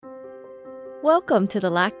Welcome to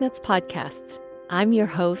the NANETS podcast. I'm your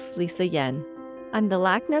host, Lisa Yen. I'm the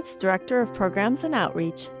NANETS Director of Programs and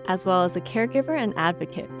Outreach, as well as a caregiver and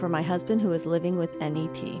advocate for my husband who is living with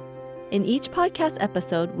NET. In each podcast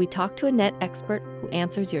episode, we talk to a NET expert who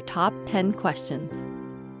answers your top 10 questions.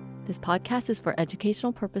 This podcast is for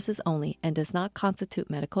educational purposes only and does not constitute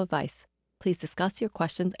medical advice. Please discuss your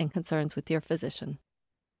questions and concerns with your physician.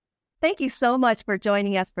 Thank you so much for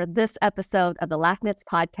joining us for this episode of the NANETS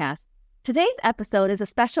podcast. Today's episode is a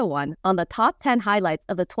special one on the top 10 highlights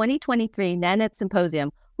of the 2023 NANETS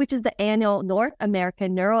Symposium, which is the annual North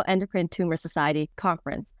American Neuroendocrine Tumor Society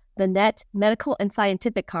Conference, the NET Medical and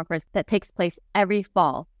Scientific Conference that takes place every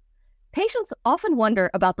fall. Patients often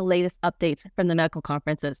wonder about the latest updates from the medical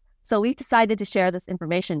conferences, so we've decided to share this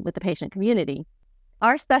information with the patient community.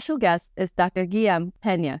 Our special guest is Dr. Guillaume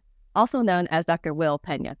Pena, also known as Dr. Will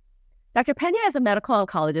Pena. Dr. Pena is a medical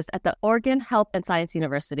oncologist at the Oregon Health and Science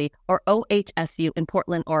University, or OHSU, in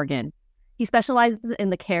Portland, Oregon. He specializes in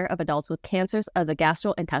the care of adults with cancers of the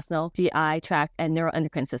gastrointestinal, GI tract, and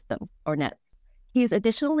neuroendocrine systems, or NETs. He is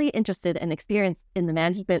additionally interested and experienced in the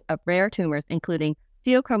management of rare tumors, including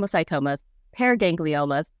pheochromocytomas,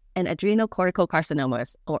 paragangliomas, and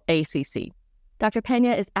adrenocorticocarcinomas, or ACC. Dr.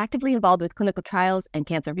 Pena is actively involved with clinical trials and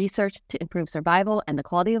cancer research to improve survival and the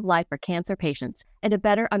quality of life for cancer patients and to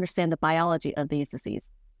better understand the biology of these diseases.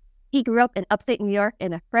 He grew up in upstate New York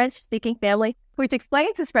in a French-speaking family, which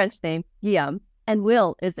explains his French name, Guillaume, and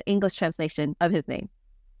Will is the English translation of his name.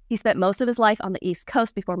 He spent most of his life on the East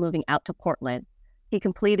Coast before moving out to Portland. He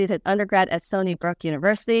completed an undergrad at Stony Brook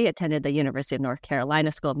University, attended the University of North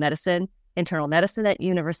Carolina School of Medicine, internal medicine at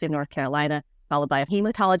University of North Carolina, followed by a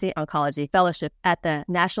hematology-oncology fellowship at the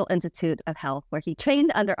National Institute of Health, where he trained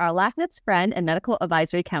under our NANETS friend and Medical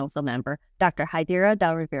Advisory Council member, Dr. Hydira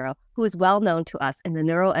Del Rivero, who is well known to us in the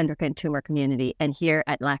neuroendocrine tumor community and here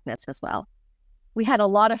at NANETS as well. We had a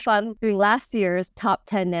lot of fun doing last year's Top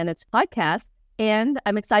 10 NANETS podcast, and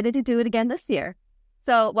I'm excited to do it again this year.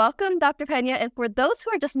 So welcome, Dr. Pena, and for those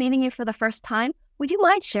who are just meeting you for the first time, would you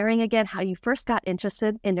mind sharing again how you first got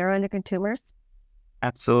interested in neuroendocrine tumors?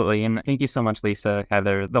 Absolutely. And thank you so much, Lisa,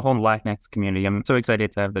 Heather, the whole NANETS community. I'm so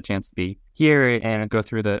excited to have the chance to be here and go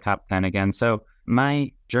through the top 10 again. So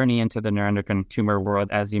my journey into the neuroendocrine tumor world,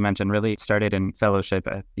 as you mentioned, really started in fellowship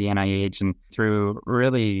at the NIH and through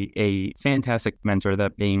really a fantastic mentor,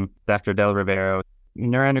 that being Dr. Del Rivero.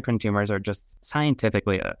 Neuroendocrine tumors are just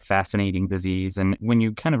scientifically a fascinating disease. And when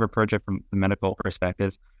you kind of approach it from the medical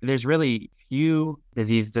perspective, there's really few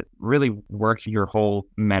diseases that really work your whole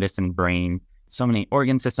medicine brain. So many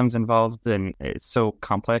organ systems involved, and it's so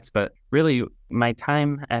complex. But really, my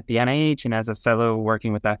time at the NIH and as a fellow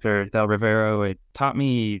working with Dr. Del Rivero, it taught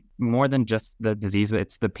me more than just the disease,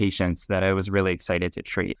 it's the patients that I was really excited to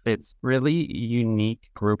treat. It's really unique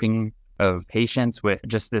grouping of patients with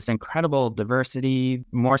just this incredible diversity,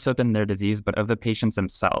 more so than their disease, but of the patients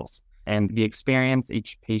themselves. And the experience,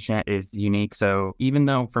 each patient is unique. So even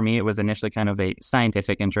though for me it was initially kind of a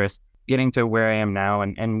scientific interest, getting to where I am now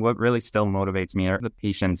and what really still motivates me are the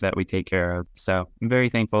patients that we take care of. So I'm very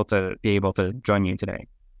thankful to be able to join you today.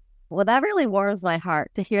 Well, that really warms my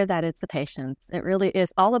heart to hear that it's the patients. It really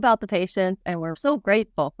is all about the patients, and we're so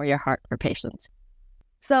grateful for your heart for patients.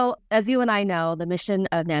 So as you and I know, the mission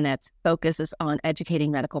of NANETS focuses on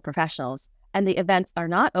educating medical professionals, and the events are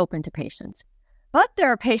not open to patients. But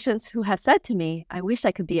there are patients who have said to me, I wish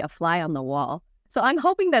I could be a fly on the wall. So I'm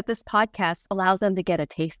hoping that this podcast allows them to get a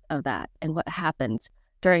taste of that and what happens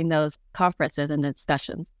during those conferences and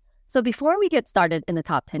discussions. So before we get started in the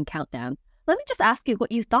top 10 countdown, let me just ask you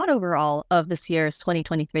what you thought overall of this year's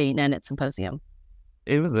 2023 NANETS Symposium.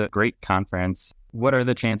 It was a great conference. What are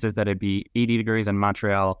the chances that it'd be 80 degrees in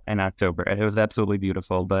Montreal in October? It was absolutely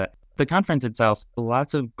beautiful, but the conference itself,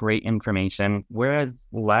 lots of great information. Whereas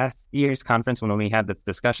last year's conference, when we had this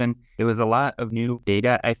discussion, it was a lot of new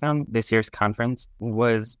data. I found this year's conference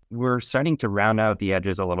we're starting to round out the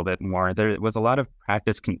edges a little bit more. There was a lot of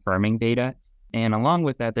practice confirming data. And along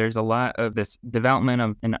with that, there's a lot of this development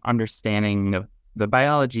of an understanding of the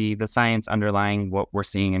biology, the science underlying what we're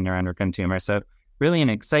seeing in neuroendocrine tumors. So really an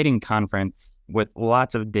exciting conference with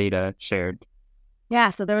lots of data shared. Yeah,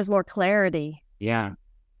 so there was more clarity. Yeah.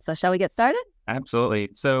 So shall we get started? Absolutely.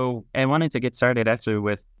 So I wanted to get started actually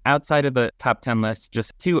with, outside of the top 10 list,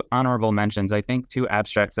 just two honorable mentions. I think two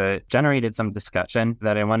abstracts that generated some discussion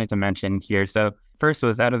that I wanted to mention here. So first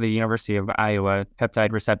was out of the University of Iowa,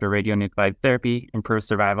 peptide receptor radionuclide therapy improves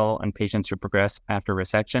survival in patients who progress after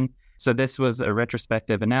resection. So this was a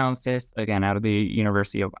retrospective analysis, again, out of the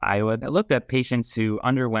University of Iowa, that looked at patients who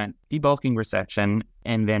underwent debulking resection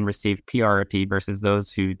and then received PRRT versus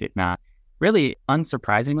those who did not. really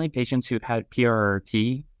unsurprisingly, patients who had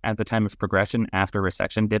PRRT at the time of progression after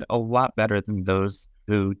resection did a lot better than those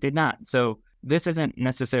who did not. So this isn't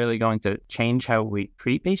necessarily going to change how we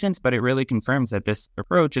treat patients, but it really confirms that this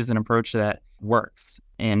approach is an approach that works.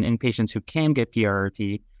 And in patients who can get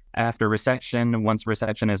PRRT after resection, once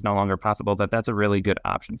resection is no longer possible, that's a really good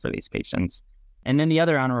option for these patients. And then the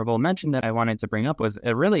other honorable mention that I wanted to bring up was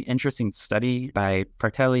a really interesting study by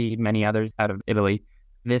Partelli, many others out of Italy.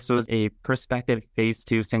 This was a prospective phase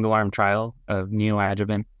 2 single-arm trial of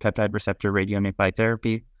neoadjuvant peptide receptor radionuclide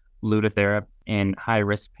therapy, Lutathera, in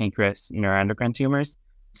high-risk pancreas neuroendocrine tumors.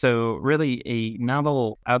 So really a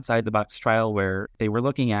novel outside-the-box trial where they were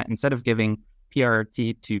looking at, instead of giving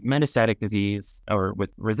PRRT to metastatic disease or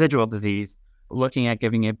with residual disease, looking at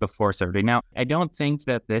giving it before surgery. Now, I don't think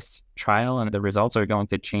that this trial and the results are going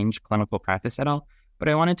to change clinical practice at all, but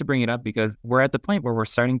I wanted to bring it up because we're at the point where we're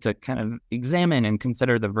starting to kind of examine and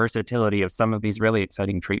consider the versatility of some of these really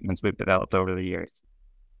exciting treatments we've developed over the years.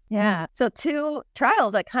 Yeah. So 2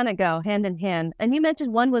 trials that kind of go hand in hand. And you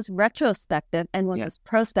mentioned one was retrospective and one was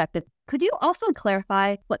prospective. Could you also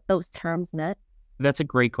clarify what those terms meant? That's a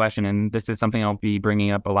great question, and this is something I'll be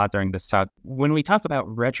bringing up a lot during this talk. When we talk about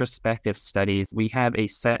retrospective studies, we have a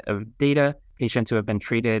set of data, patients who have been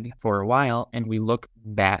treated for a while, and we look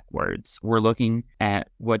backwards. We're looking at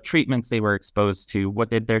what treatments they were exposed to,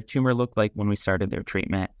 what did their tumor look like when we started their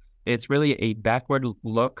treatment. It's really a backward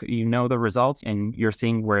look. You know the results, and you're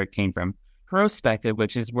seeing where it came from. Prospective,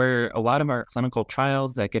 which is where a lot of our clinical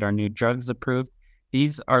trials that get our new drugs approved,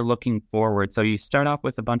 these are looking forward. So you start off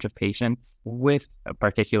with a bunch of patients with a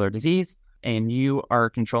particular disease, and you are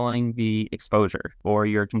controlling the exposure or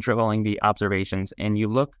you're controlling the observations, and you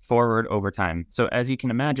look forward over time. So as you can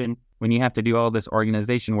imagine, when you have to do all this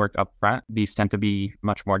organization work up front, these tend to be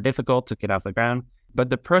much more difficult to get off the ground. But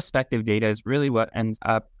the prospective data is really what ends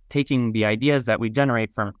up taking the ideas that we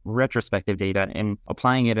generate from retrospective data and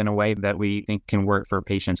applying it in a way that we think can work for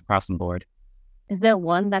patients across the board. Is there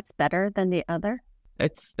one that's better than the other?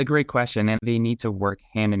 It's a great question, and they need to work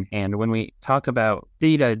hand in hand. When we talk about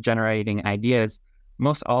data generating ideas,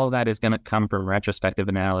 most all of that is going to come from retrospective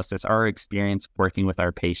analysis, our experience working with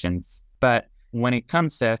our patients. But when it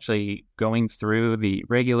comes to actually going through the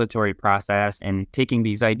regulatory process and taking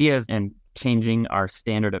these ideas and changing our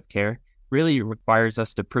standard of care, really requires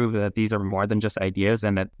us to prove that these are more than just ideas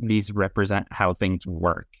and that these represent how things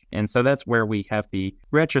work. And so that's where we have the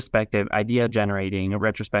retrospective idea generating, a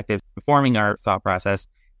retrospective forming our thought process,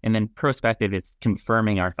 and then prospective is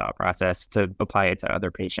confirming our thought process to apply it to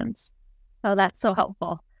other patients. Oh, that's so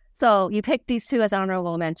helpful. So you picked these 2 as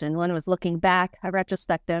honorable mention. One was looking back, a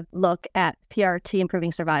retrospective look at PRRT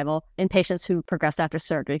improving survival in patients who progressed after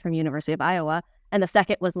surgery from University of Iowa. And the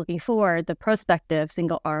second was looking forward, the prospective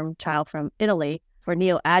single-arm trial from Italy for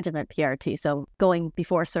neoadjuvant PRRT, so going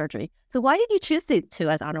before surgery. So why did you choose these 2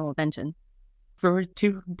 as honorable mention? For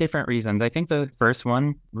 2 different reasons. I think the first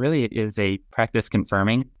one really is a practice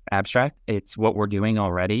confirming abstract. It's what we're doing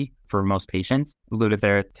already for most patients.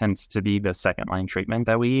 Lutathera tends to be the second-line treatment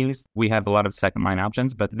that we use. We have a lot of second-line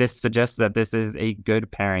options, but this suggests that this is a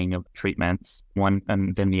good pairing of treatments, one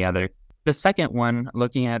and then the other. The second one,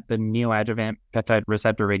 looking at the neoadjuvant peptide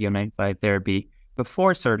receptor radionuclide therapy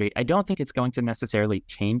before surgery, I don't think it's going to necessarily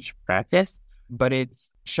change practice, but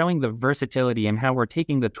it's showing the versatility and how we're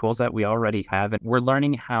taking the tools that we already have and we're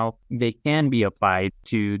learning how they can be applied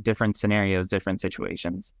to different scenarios, different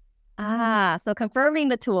situations. So confirming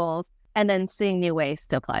the tools and then seeing new ways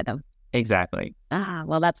to apply them. Exactly.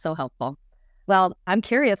 Well, that's so helpful. Well, I'm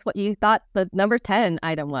curious what you thought the number 10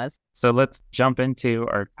 item was. So let's jump into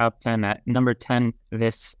our top 10. At number 10,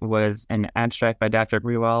 this was an abstract by Dr.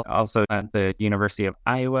 Grewal, also at the University of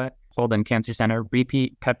Iowa, Holden Cancer Center,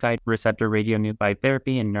 repeat peptide receptor radionuclide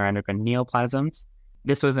therapy in neuroendocrine neoplasms.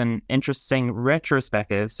 This was an interesting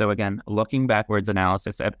retrospective, so again, looking backwards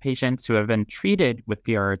analysis at patients who have been treated with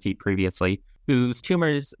PRRT previously, whose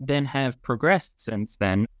tumors then have progressed since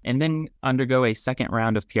then, and then undergo a second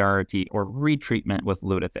round of PRRT or retreatment with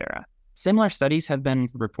Lutathera. Similar studies have been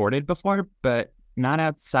reported before, but not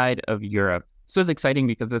outside of Europe. This was exciting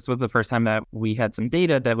because this was the first time that we had some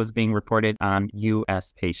data that was being reported on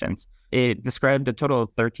U.S. patients. It described a total of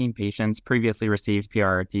 13 patients previously received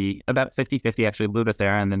PRRT, about 50-50 actually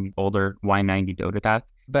Lutathera and then older Y90 Dotadoc.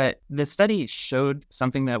 But the study showed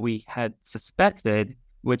something that we had suspected,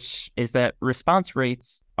 which is that response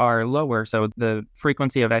rates are lower, so the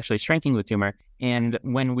frequency of actually shrinking the tumor. And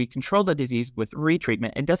when we control the disease with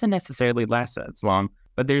retreatment, it doesn't necessarily last as long,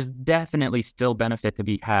 but there's definitely still benefit to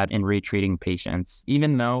be had in retreating patients.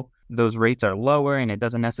 Even though those rates are lower and it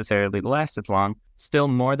doesn't necessarily last as long, still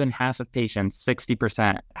more than half of patients,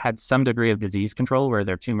 60%, had some degree of disease control where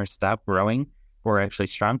their tumors stopped growing or actually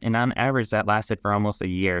shrunk. And on average, that lasted for almost a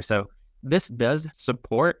year. So this does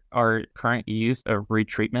support our current use of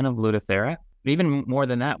retreatment of Lutathera. But even more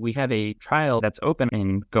than that, we have a trial that's open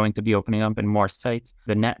and going to be opening up in more sites,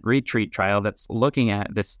 the NET Retreat trial, that's looking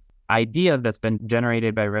at this idea that's been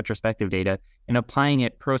generated by retrospective data and applying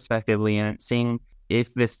it prospectively and seeing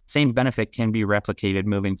if this same benefit can be replicated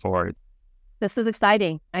moving forward. This is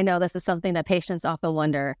exciting. I know this is something that patients often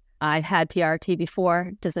wonder. I've had PRT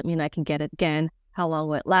before. Does it mean I can get it again? How long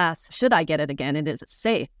will it last? Should I get it again? And is it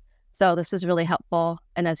safe? So this is really helpful.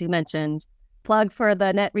 And as you mentioned, plug for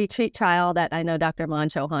the NET Retreat trial that I know Dr. Man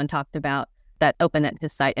Chauhan talked about that opened at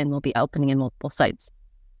his site and will be opening in multiple sites.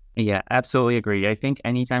 Yeah, absolutely agree. I think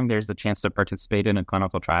anytime there's a chance to participate in a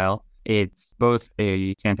clinical trial, it's both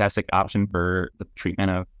a fantastic option for the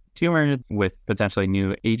treatment of tumors with potentially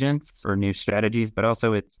new agents or new strategies, but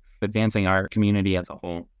also it's advancing our community as a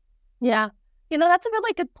whole. Yeah. That's a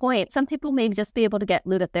really good point. Some people may just be able to get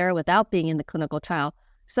Lutathera without being in the clinical trial.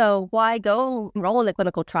 So why go enroll in the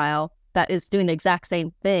clinical trial that is doing the exact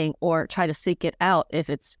same thing or try to seek it out if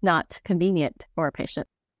it's not convenient for a patient?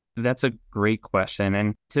 That's a great question.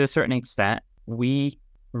 And to a certain extent, we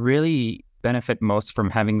really benefit most from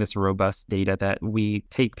having this robust data that we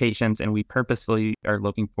take patients and we purposefully are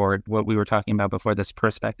looking for what we were talking about before, this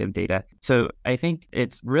prospective data. So I think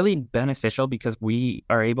it's really beneficial because we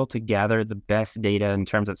are able to gather the best data in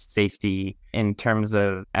terms of safety, in terms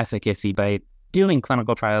of efficacy by doing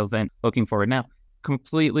clinical trials and looking forward. Now,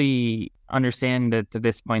 completely understand that to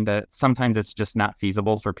this point that sometimes it's just not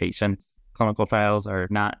feasible for patients. Clinical trials are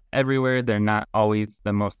not everywhere. They're not always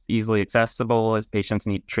the most easily accessible if patients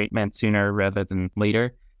need treatment sooner rather than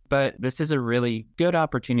later. But this is a really good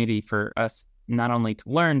opportunity for us not only to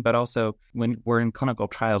learn, but also when we're in clinical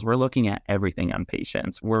trials, we're looking at everything on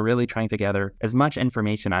patients. We're really trying to gather as much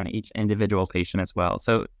information on each individual patient as well.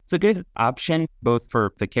 So it's a good option both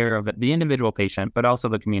for the care of the individual patient, but also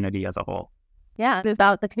the community as a whole. Yeah, it's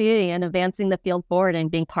about the community and advancing the field forward and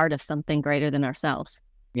being part of something greater than ourselves.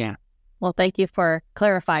 Yeah. Well, thank you for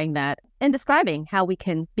clarifying that and describing how we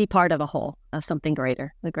can be part of a whole, of something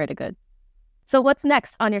greater, the greater good. So what's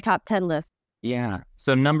next on your top 10 list? Yeah.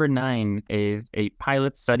 So number 9 is a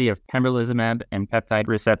pilot study of pembrolizumab and peptide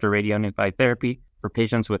receptor radionuclide therapy for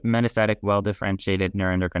patients with metastatic well-differentiated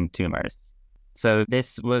neuroendocrine tumors. So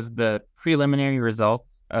this was the preliminary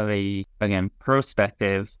results of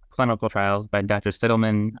prospective clinical trials by Dr.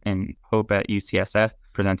 Siddleman and Hope at UCSF,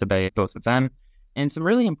 presented by both of them. And some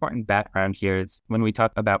really important background here is when we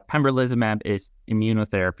talk about pembrolizumab is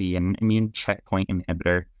immunotherapy and immune checkpoint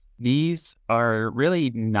inhibitor. These are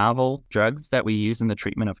really novel drugs that we use in the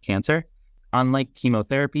treatment of cancer. Unlike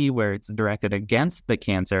chemotherapy, where it's directed against the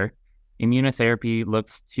cancer, immunotherapy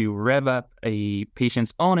looks to rev up a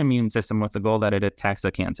patient's own immune system with the goal that it attacks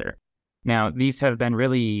the cancer. Now, these have been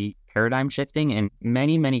really paradigm shifting in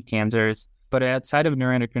many, many cancers, but outside of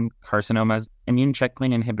neuroendocrine carcinomas, immune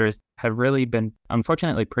checkpoint inhibitors have really been,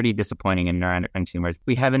 unfortunately, pretty disappointing in neuroendocrine tumors.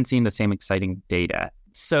 We haven't seen the same exciting data.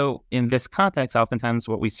 So in this context, oftentimes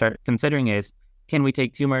what we start considering is, can we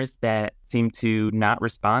take tumors that seem to not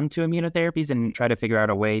respond to immunotherapies and try to figure out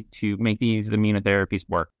a way to make these immunotherapies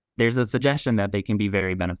work? There's a suggestion that they can be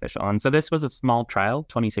very beneficial. And so this was a small trial,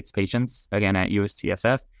 26 patients, again at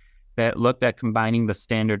UCSF, that looked at combining the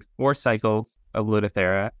standard 4 cycles of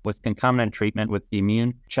Lutathera with concomitant treatment with the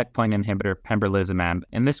immune checkpoint inhibitor pembrolizumab.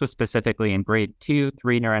 And this was specifically in grade 2,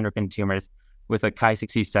 3 neuroendocrine tumors with a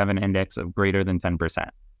Chi-67 index of greater than 10%.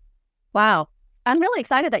 Wow. I'm really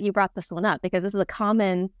excited that you brought this one up because this is a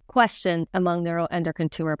common question among neuroendocrine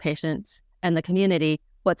tumor patients and the community.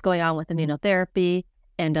 What's going on with immunotherapy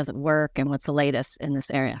and does it work and what's the latest in this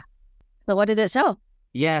area? So what did it show?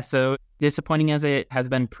 Yeah, so disappointing as it has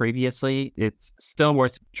been previously, it's still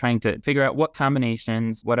worth trying to figure out what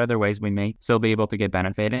combinations, what other ways we may still be able to get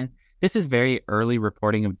benefit in. This is very early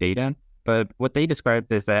reporting of data, but what they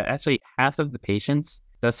described is that actually half of the patients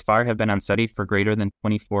thus far have been on study for greater than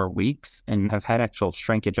 24 weeks and have had actual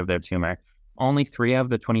shrinkage of their tumor. Only 3 of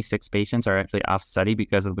the 26 patients are actually off study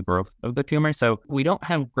because of the growth of the tumor. So we don't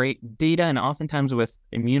have great data. And oftentimes with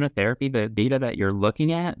immunotherapy, the data that you're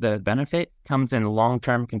looking at, the benefit comes in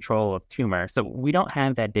long-term control of tumor. So we don't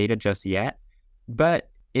have that data just yet,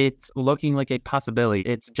 but it's looking like a possibility.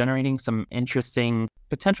 It's generating some interesting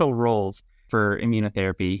potential roles for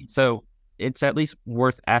immunotherapy. So it's at least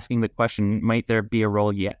worth asking the question, might there be a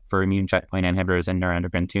role yet for immune checkpoint inhibitors in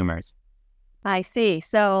neuroendocrine tumors? I see.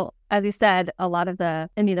 So as you said, a lot of the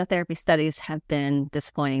immunotherapy studies have been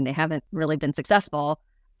disappointing. They haven't really been successful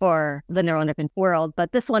for the neuroendocrine world,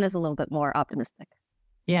 but this one is a little bit more optimistic.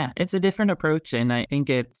 Yeah, it's a different approach, and I think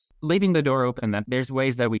it's leaving the door open that there's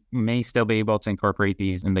ways that we may still be able to incorporate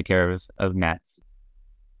these in the care of NANETS.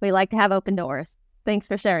 We like to have open doors. Thanks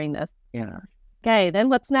for sharing this. Yeah. Okay, then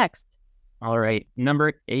what's next? All right.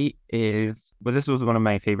 Number 8 is, well, this was one of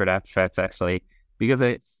my favorite abstracts, actually, because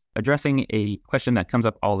it's addressing a question that comes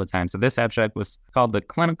up all the time. So this abstract was called The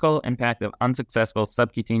Clinical Impact of Unsuccessful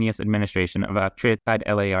Subcutaneous Administration of Octreotide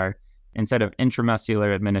LAR instead of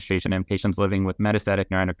intramuscular administration in patients living with metastatic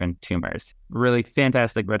neuroendocrine tumors. Really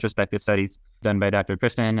fantastic retrospective studies done by Dr.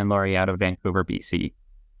 Kristen and Laurie out of Vancouver, BC.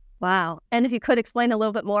 Wow. And if you could explain a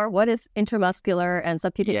little bit more, what is intramuscular and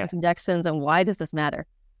subcutaneous injections and why does this matter?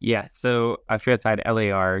 Yeah, so octreotide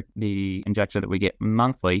LAR, the injection that we get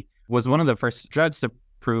monthly, was one of the first drugs to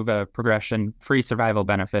prove a progression-free survival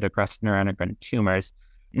benefit across neuroendocrine tumors.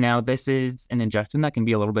 Now, this is an injection that can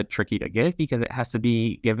be a little bit tricky to give because it has to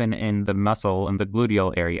be given in the muscle and the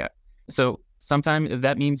gluteal area. So sometimes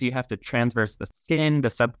that means you have to transverse the skin, the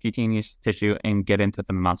subcutaneous tissue, and get into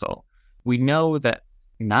the muscle. We know that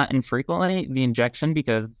not infrequently, the injection,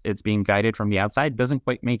 because it's being guided from the outside, doesn't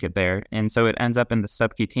quite make it there. And so it ends up in the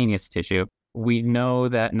subcutaneous tissue. We know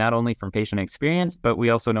that not only from patient experience, but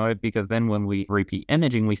we also know it because then when we repeat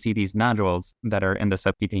imaging, we see these nodules that are in the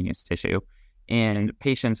subcutaneous tissue. And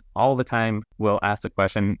patients all the time will ask the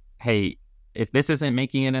question, hey, if this isn't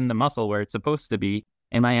making it in the muscle where it's supposed to be,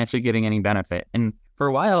 am I actually getting any benefit? And for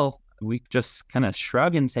a while, we just kind of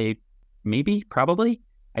shrug and say, maybe, probably,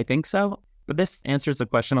 I think so. But this answers the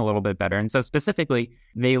question a little bit better. And so specifically,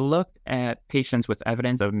 they looked at patients with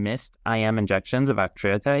evidence of missed IM injections of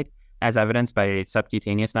octreotide as evidenced by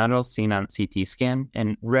subcutaneous nodules seen on CT scan,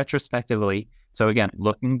 and retrospectively, so again,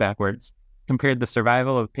 looking backwards, compared the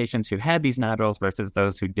survival of patients who had these nodules versus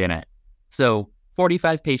those who didn't. So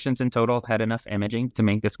 45 patients in total had enough imaging to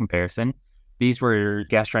make this comparison. These were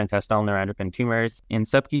gastrointestinal neuroendocrine tumors, and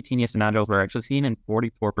subcutaneous nodules were actually seen in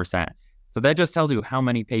 44%. So that just tells you how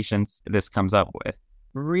many patients this comes up with.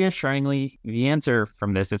 Reassuringly, the answer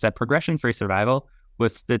from this is that progression-free survival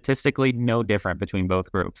was statistically no different between both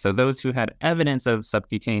groups. So those who had evidence of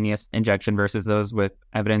subcutaneous injection versus those with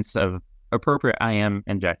evidence of appropriate IM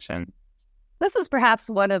injection. This is perhaps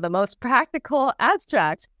one of the most practical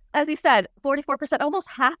abstracts. As you said, 44%, almost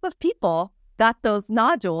half of people got those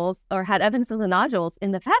nodules or had evidence of the nodules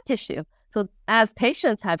in the fat tissue. So as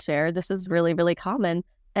patients have shared, this is really, really common.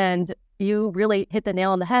 And you really hit the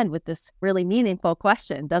nail on the head with this really meaningful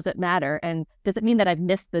question. Does it matter? And does it mean that I've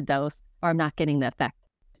missed the dose or I'm not getting the effect?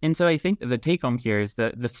 And so I think the take home here is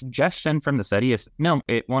that the suggestion from the study is, no,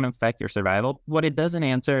 it won't affect your survival. What it doesn't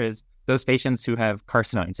answer is those patients who have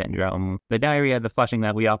carcinoid syndrome, the diarrhea, the flushing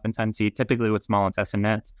that we oftentimes see typically with small intestine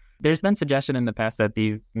NETs. There's been suggestion in the past that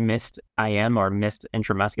these missed IM or missed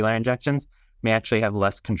intramuscular injections may actually have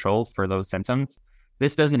less control for those symptoms.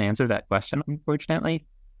 This doesn't answer that question, unfortunately.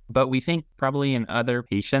 But we think probably in other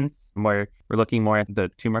patients where we're looking more at the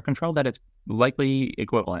tumor control that it's likely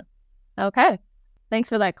equivalent. Okay. Thanks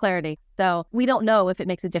for that clarity. So we don't know if it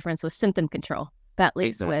makes a difference with symptom control, at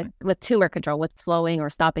least with tumor control, with slowing or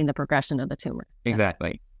stopping the progression of the tumor.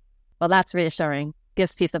 Exactly. Well, that's reassuring.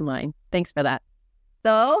 Gives peace of mind. Thanks for that.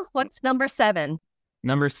 So what's number 7?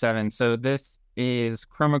 Number 7. So this is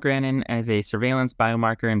chromogranin as a surveillance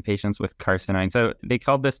biomarker in patients with carcinoid. So they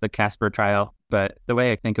called this the CASPR trial, but the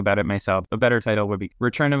way I think about it myself, a better title would be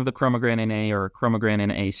Return of the Chromogranin A or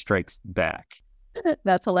Chromogranin A Strikes Back.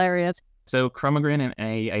 That's hilarious. So chromogranin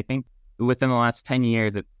A, I think within the last 10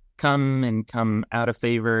 years, it's come out of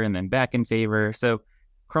favor and then back in favor. So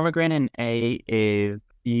chromogranin A is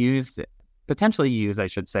potentially used, I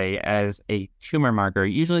should say, as a tumor marker,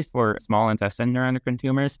 usually for small intestine neuroendocrine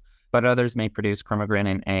tumors, but others may produce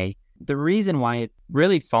chromogranin A. The reason why it's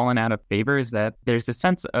really fallen out of favor is that there's a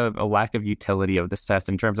sense of a lack of utility of this test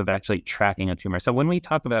in terms of actually tracking a tumor. So when we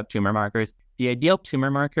talk about tumor markers, the ideal tumor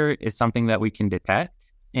marker is something that we can detect.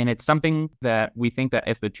 And it's something that we think that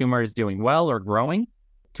if the tumor is doing well or growing,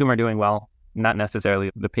 tumor doing well, not necessarily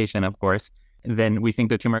the patient, of course, then we think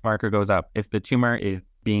the tumor marker goes up. If the tumor is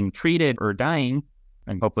being treated or dying,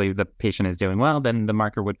 and hopefully the patient is doing well, then the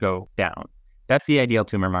marker would go down. That's the ideal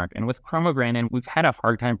tumor marker. And with chromogranin, we've had a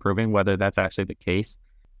hard time proving whether that's actually the case.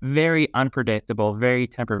 Very unpredictable, very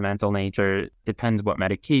temperamental nature. Depends what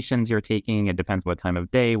medications you're taking. It depends what time of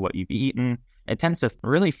day, what you've eaten. It tends to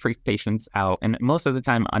really freak patients out, and most of the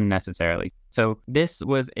time unnecessarily. So this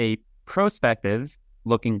was a prospective,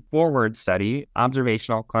 looking forward study,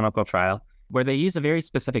 observational clinical trial, where they use a very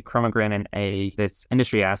specific chromogranin A, this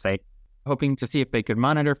industry assay, hoping to see if they could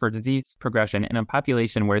monitor for disease progression in a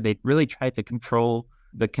population where they really tried to control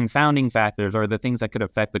the confounding factors or the things that could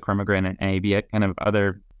affect the chromogranin A, be it kind of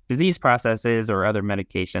other disease processes or other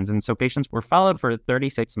medications. And so patients were followed for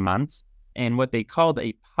 36 months. And what they called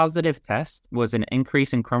a positive test was an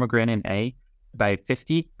increase in chromogranin A by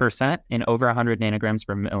 50% in over 100 nanograms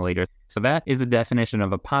per milliliter. So that is the definition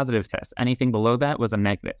of a positive test. Anything below that was a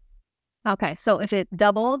negative. Okay, so if it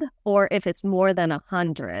doubled or if it's more than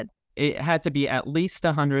 100? It had to be at least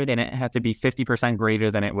 100 and it had to be 50% greater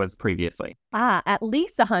than it was previously. At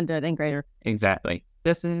least 100 and greater. Exactly.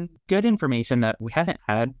 This is good information that we haven't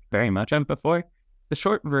had very much of before. The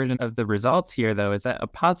short version of the results here, though, is that a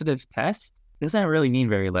positive test doesn't really mean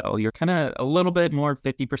very little. You're kind of a little bit more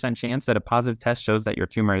 50% chance that a positive test shows that your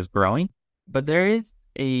tumor is growing. But there is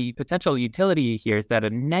a potential utility here is that a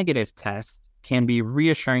negative test can be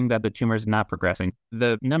reassuring that the tumor is not progressing.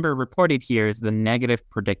 The number reported here is the negative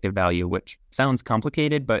predictive value, which sounds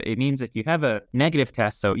complicated, but it means if you have a negative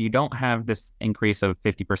test, so you don't have this increase of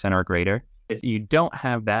 50% or greater, if you don't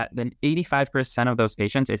have that, then 85% of those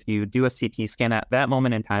patients, if you do a CT scan at that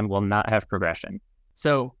moment in time, will not have progression.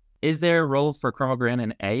 So is there a role for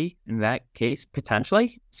chromogranin A in that case?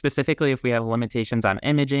 Potentially, specifically if we have limitations on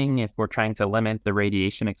imaging, if we're trying to limit the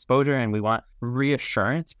radiation exposure and we want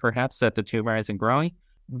reassurance, perhaps that the tumor isn't growing.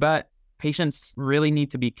 But patients really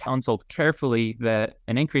need to be counseled carefully that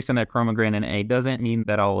an increase in their chromogranin A doesn't mean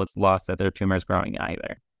that all is lost, that their tumor is growing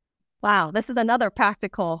either. Wow, this is another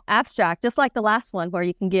practical abstract, just like the last one where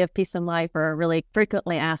you can give peace of mind for a really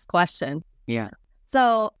frequently asked question. Yeah.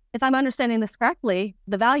 So if I'm understanding this correctly,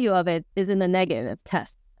 the value of it is in the negative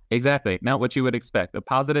test. Exactly. Not what you would expect. A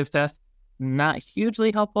positive test, not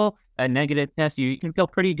hugely helpful. A negative test, you can feel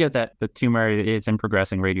pretty good that the tumor isn't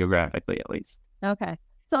progressing radiographically, at least. Okay.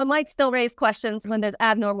 So it might still raise questions when there's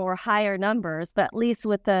abnormal or higher numbers, but at least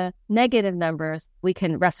with the negative numbers, we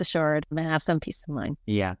can rest assured and have some peace of mind.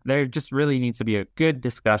 Yeah, there just really needs to be a good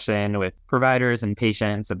discussion with providers and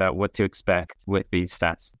patients about what to expect with these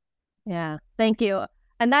tests. Yeah, thank you.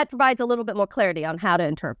 And that provides a little bit more clarity on how to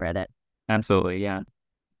interpret it. Absolutely, yeah.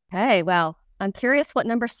 Hey, well, I'm curious what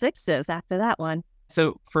number 6 is after that one.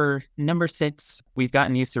 So for number 6, we've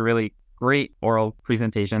gotten used to really great oral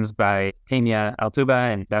presentations by Tania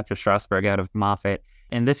Altuba and Dr. Strasberg out of Moffitt,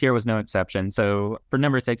 and this year was no exception. So for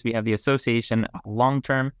number 6, we have the association of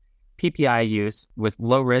long-term PPI use with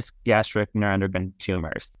low-risk gastric neuroendocrine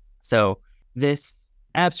tumors. So this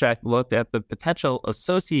abstract looked at the potential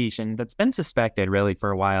association that's been suspected really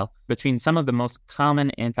for a while between some of the most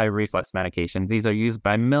common anti-reflux medications. These are used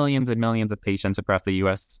by millions and millions of patients across the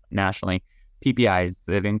U.S. nationally. PPIs,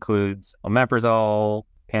 it includes omeprazole,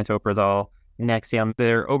 pantoprazole, Nexium.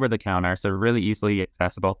 They're over-the-counter, so really easily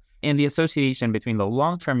accessible. And the association between the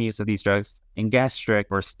long-term use of these drugs and gastric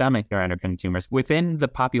or stomach neuroendocrine tumors within the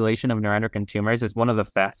population of neuroendocrine tumors is one of the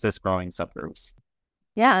fastest growing subgroups.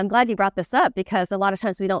 Yeah, I'm glad you brought this up because a lot of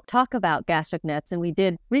times we don't talk about gastric nets, and we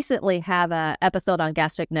did recently have an episode on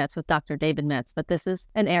gastric nets with Dr. David Metz, but this is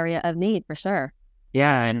an area of need for sure.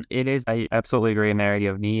 Yeah, and it is, I absolutely agree, an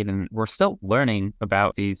area of need, and we're still learning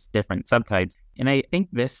about these different subtypes. And I think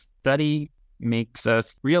this study makes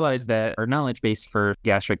us realize that our knowledge base for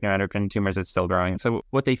gastric neuroendocrine tumors is still growing. So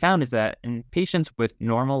what they found is that in patients with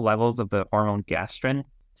normal levels of the hormone gastrin,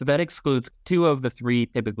 so that excludes 2 of the 3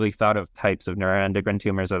 typically thought of types of neuroendocrine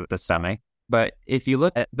tumors of the stomach. But if you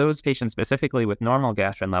look at those patients specifically with normal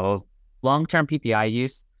gastrin levels, long-term PPI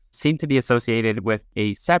use seemed to be associated with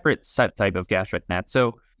a separate subtype of gastric net.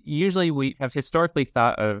 So usually we have historically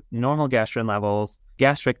thought of normal gastrin levels.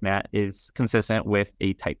 Gastric net is consistent with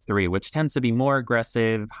a type 3, which tends to be more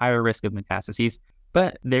aggressive, higher risk of metastases.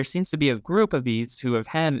 But there seems to be a group of these who have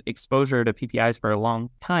had exposure to PPIs for a long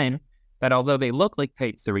time that although they look like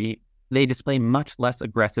type 3, they display much less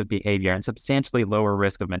aggressive behavior and substantially lower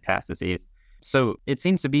risk of metastases. So it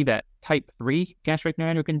seems to be that type 3 gastric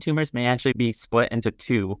neuroendocrine tumors may actually be split into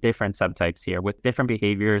 2 different subtypes here with different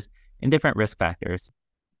behaviors and different risk factors.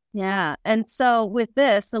 Yeah. And so with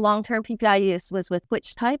this, the long-term PPI use was with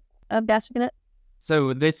which type of gastric net?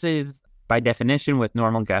 So this is, by definition, with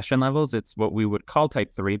normal gastrin levels, it's what we would call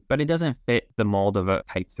type 3, but it doesn't fit the mold of a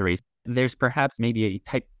type 3. There's perhaps maybe a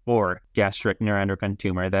type 4 gastric neuroendocrine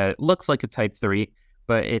tumor that looks like a type 3,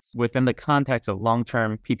 but it's within the context of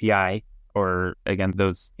long-term PPI or, again,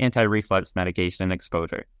 those anti-reflux medication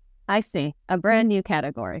exposure. I see. A brand new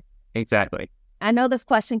category. Exactly. I know this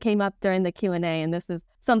question came up during the Q&A, and this is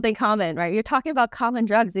something common, right? You're talking about common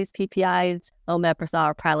drugs, these PPIs,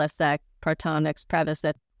 omeprazole, Prilosec, Protonix,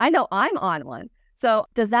 Prevacid. I know I'm on one. So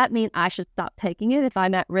does that mean I should stop taking it if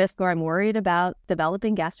I'm at risk or I'm worried about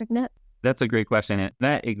developing gastric net? That's a great question. And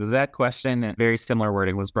that exact question and very similar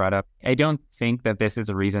wording was brought up. I don't think that this is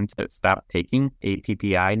a reason to stop taking a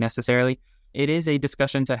PPI necessarily. It is a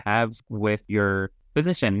discussion to have with your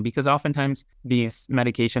physician because oftentimes these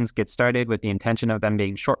medications get started with the intention of them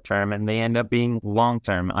being short-term and they end up being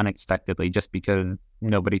long-term unexpectedly just because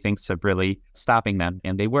nobody thinks of really stopping them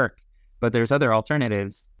and they work. But there's other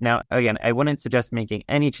alternatives. Now, again, I wouldn't suggest making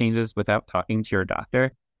any changes without talking to your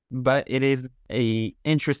doctor, but it is a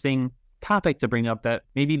interesting topic to bring up that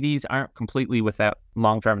maybe these aren't completely without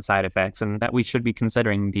long-term side effects and that we should be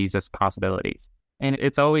considering these as possibilities. And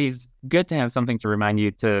it's always good to have something to remind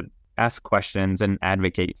you to ask questions and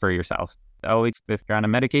advocate for yourself. Always, if you're on a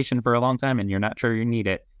medication for a long time and you're not sure you need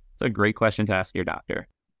it, it's a great question to ask your doctor.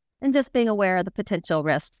 And just being aware of the potential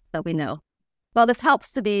risks that we know. Well, this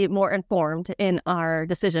helps to be more informed in our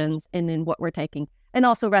decisions and in what we're taking. And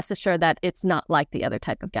also rest assured that it's not like the other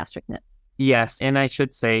type of gastric NANETS. Yes, and I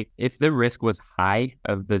should say, if the risk was high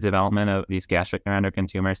of the development of these gastric neuroendocrine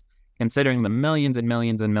tumors, considering the millions and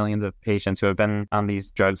millions and millions of patients who have been on these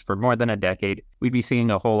drugs for more than a decade, we'd be seeing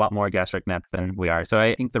a whole lot more gastric NANETS than we are. So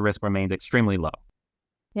I think the risk remains extremely low.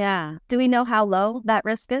 Yeah. Do we know how low that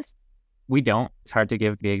risk is? We don't. It's hard to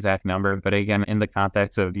give the exact number, but again, in the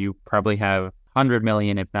context of you probably have 100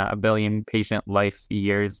 million, if not a billion patient life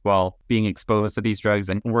years while being exposed to these drugs.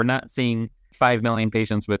 And we're not seeing 5 million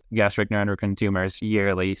patients with gastric neuroendocrine tumors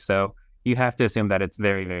yearly. So you have to assume that it's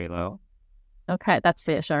very, very low. Okay, that's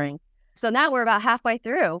reassuring. So now we're about halfway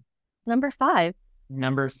through. Number 5.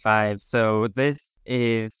 Number 5. So this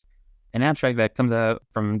is an abstract that comes out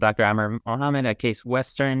from Dr. Amr Mohammed at Case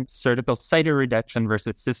Western, surgical cytoreduction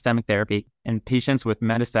versus systemic therapy in patients with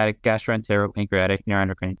metastatic gastroenteropancreatic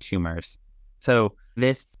neuroendocrine tumors. So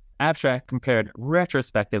this abstract compared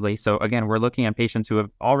retrospectively. So again, we're looking at patients who have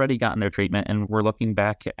already gotten their treatment and we're looking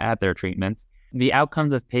back at their treatments. The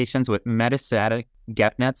outcomes of patients with metastatic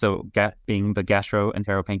GEP-NET, so GEP being the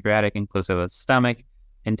gastroenteropancreatic inclusive of stomach,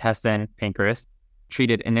 intestine, pancreas,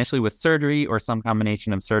 treated initially with surgery or some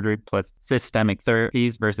combination of surgery plus systemic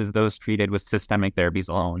therapies versus those treated with systemic therapies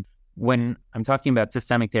alone. When I'm talking about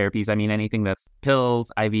systemic therapies, I mean anything that's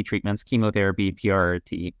pills, IV treatments, chemotherapy,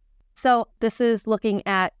 PRRT. So this is looking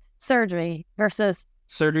at surgery versus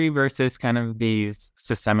kind of these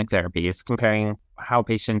systemic therapies, comparing how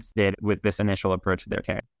patients did with this initial approach to their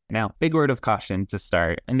care. Now, big word of caution to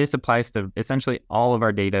start, and this applies to essentially all of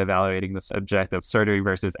our data evaluating the subject of surgery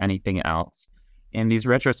versus anything else. And these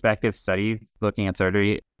retrospective studies looking at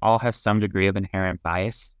surgery all have some degree of inherent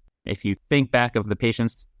bias. If you think back of the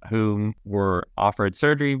patients who were offered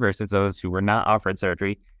surgery versus those who were not offered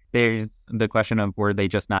surgery, there's the question of were they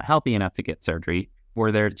just not healthy enough to get surgery?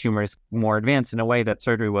 Were their tumors more advanced in a way that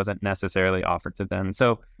surgery wasn't necessarily offered to them?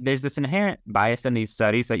 So there's this inherent bias in these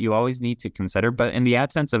studies that you always need to consider. But in the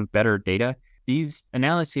absence of better data, these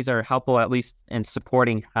analyses are helpful, at least in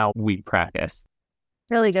supporting how we practice.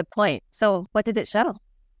 Really good point. So what did it show?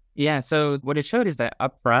 Yeah, so what it showed is that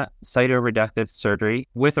upfront cytoreductive surgery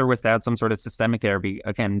with or without some sort of systemic therapy,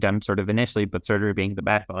 again, done sort of initially, but surgery being the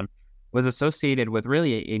backbone, was associated with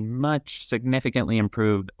really a much significantly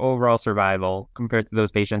improved overall survival compared to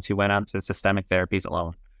those patients who went on to systemic therapies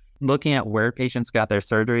alone. Looking at where patients got their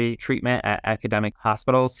surgery treatment at academic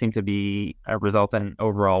hospitals seemed to be a result in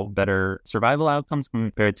overall better survival outcomes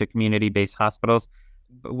compared to community-based hospitals.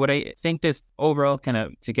 But what I think this overall kind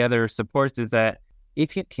of together supports is that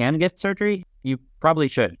if you can get surgery, you probably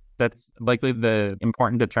should. That's likely the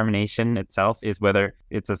important determination itself is whether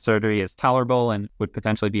it's a surgery is tolerable and would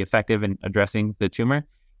potentially be effective in addressing the tumor.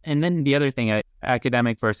 And then the other thing,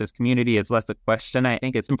 academic versus community, is less a question. I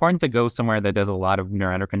think it's important to go somewhere that does a lot of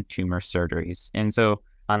neuroendocrine tumor surgeries. And so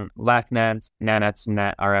on LACNETS, NANETS,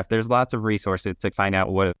 NET-RF, there's lots of resources to find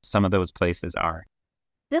out what some of those places are.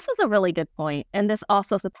 This is a really good point. And this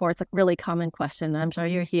also supports a really common question. I'm sure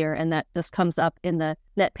you're here, and that just comes up in the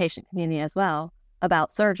NET patient community as well,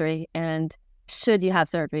 about surgery and should you have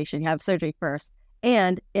surgery? Should you have surgery first?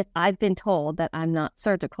 And if I've been told that I'm not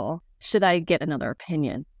surgical, should I get another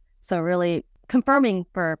opinion? So really confirming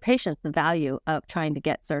for patients the value of trying to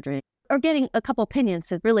get surgery or getting a couple opinions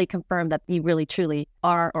to really confirm that you really truly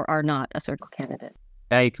are or are not a surgical candidate.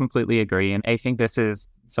 I completely agree. And I think this is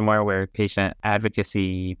somewhere where patient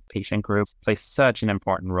advocacy, patient groups play such an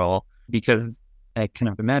important role because I kind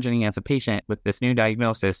of imagining as a patient with this new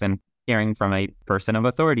diagnosis and hearing from a person of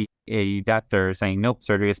authority, a doctor saying, nope,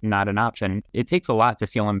 surgery is not an option. It takes a lot to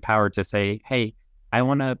feel empowered to say, hey, I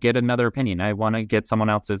want to get another opinion. I want to get someone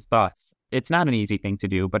else's thoughts. It's not an easy thing to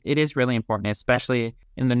do, but it is really important, especially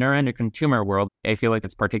in the neuroendocrine tumor world. I feel like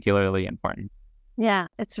it's particularly important. Yeah,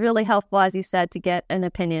 it's really helpful, as you said, to get an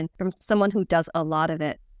opinion from someone who does a lot of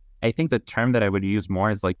it. I think the term that I would use more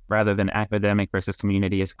is like, rather than academic versus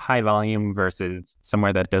community, is high volume versus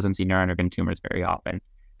somewhere that doesn't see neuroendocrine tumors very often.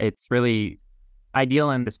 It's really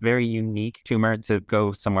ideal in this very unique tumor to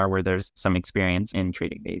go somewhere where there's some experience in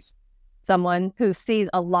treating these. Someone who sees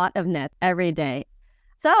a lot of NETs every day.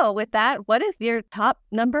 So with that, what is your top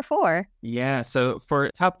number 4? Yeah, so for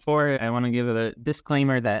top 4, I want to give a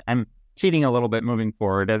disclaimer that I'm cheating a little bit moving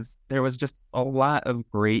forward, as there was just a lot of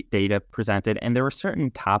great data presented, and there were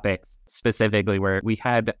certain topics specifically where we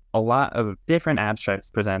had a lot of different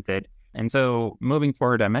abstracts presented. And so moving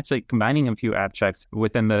forward, I'm actually combining a few abstracts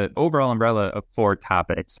within the overall umbrella of 4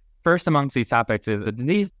 topics. First amongst these topics is a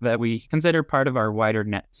disease that we consider part of our wider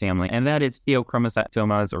NET family, and that is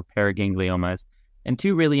pheochromocytomas or paragangliomas, and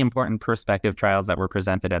 2 really important prospective trials that were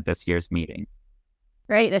presented at this year's meeting.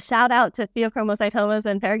 Great. A shout out to pheochromocytomas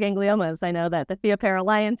and paragangliomas. I know that the PheoPara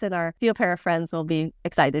Alliance and our PheoPara friends will be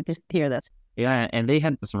excited to hear this. Yeah, and they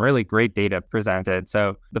had some really great data presented.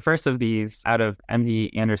 So the first of these out of MD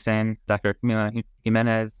Anderson, Dr. Camila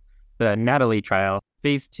Jimenez, the Natalie trial,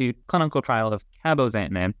 phase 2 clinical trial of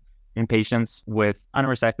cabozantinib in patients with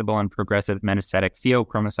unresectable and progressive metastatic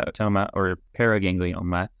pheochromocytoma or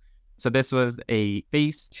paraganglioma. So this was a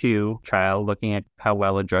phase 2 trial looking at how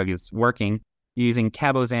well a drug is working using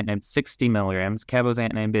cabozantinib 60 milligrams.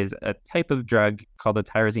 Cabozantinib is a type of drug called a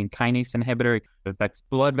tyrosine kinase inhibitor. It affects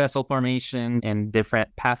blood vessel formation and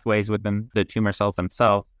different pathways within the tumor cells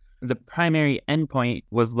themselves. The primary endpoint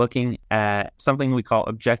was looking at something we call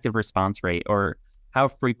objective response rate, or how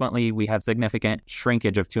frequently we have significant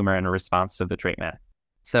shrinkage of tumor in response to the treatment.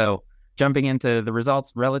 So jumping into the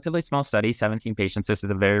results, relatively small study, 17 patients. This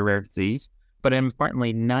is a very rare disease. But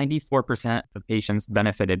importantly, 94% of patients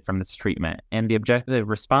benefited from this treatment. And the objective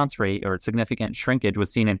response rate or significant shrinkage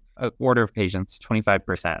was seen in a quarter of patients,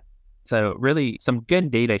 25%. So really some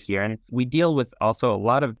good data here. And we deal with also a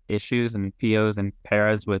lot of issues in POs and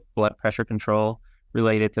paras with blood pressure control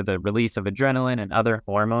related to the release of adrenaline and other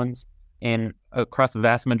hormones. And across the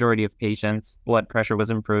vast majority of patients, blood pressure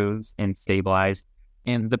was improved and stabilized.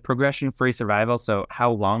 And the progression-free survival, so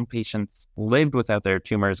how long patients lived without their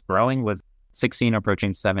tumors growing, was 16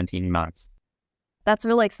 approaching 17 months. That's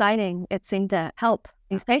really exciting. It seemed to help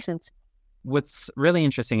these patients. What's really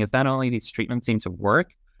interesting is not only these treatments seem to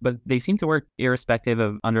work, but they seem to work irrespective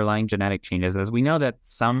of underlying genetic changes, as we know that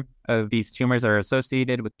some of these tumors are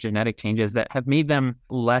associated with genetic changes that have made them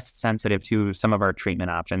less sensitive to some of our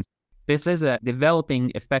treatment options. This is a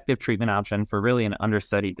developing effective treatment option for really an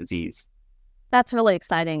understudied disease. That's really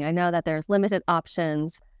exciting. I know that there's limited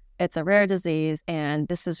options. It's a rare disease, and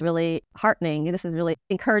this is really heartening. This is really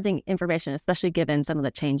encouraging information, especially given some of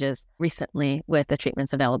the changes recently with the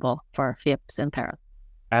treatments available for PHEOPs and paras.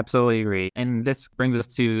 Absolutely agree. And this brings us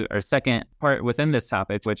to our second part within this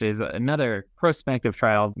topic, which is another prospective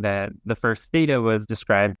trial that the first data was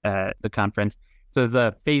described at the conference. So it's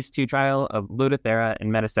a phase 2 trial of Lutathera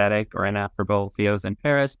in metastatic or inoperable PHEOs and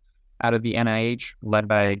paras out of the NIH, led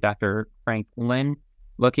by Dr. Frank Lin,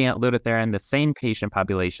 looking at Lutathera in the same patient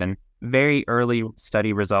population. Very early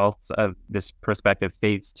study results of this prospective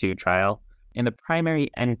phase 2 trial. And the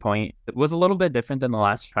primary endpoint was a little bit different than the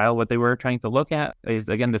last trial. What they were trying to look at is,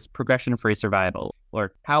 again, this progression-free survival,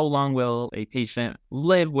 or how long will a patient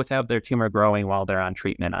live without their tumor growing while they're on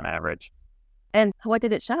treatment on average. And what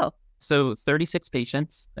did it show? So 36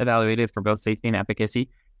 patients evaluated for both safety and efficacy.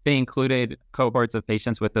 They included cohorts of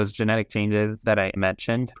patients with those genetic changes that I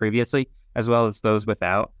mentioned previously, as well as those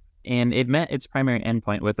without. And it met its primary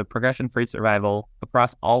endpoint with a progression-free survival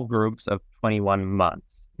across all groups of 21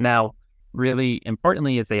 months. Now, really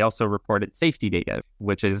importantly is they also reported safety data,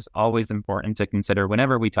 which is always important to consider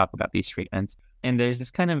whenever we talk about these treatments. And there's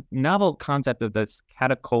this kind of novel concept of this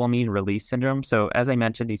catecholamine release syndrome. So as I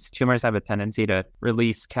mentioned, these tumors have a tendency to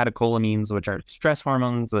release catecholamines, which are stress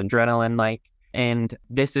hormones, adrenaline-like. And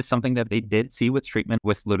this is something that they did see with treatment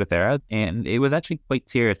with Lutathera. And it was actually quite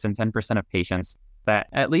serious in 10% of patients. That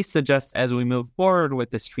at least suggests as we move forward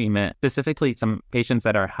with this treatment, specifically some patients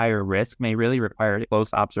that are higher risk may really require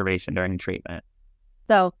close observation during treatment.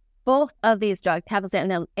 So both of these drugs,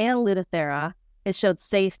 cabozantinib and Lutathera, it showed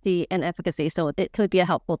safety and efficacy. So it could be a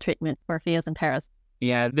helpful treatment for PHEOs and paras.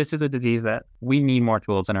 Yeah, this is a disease that we need more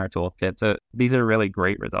tools in our toolkit. So these are really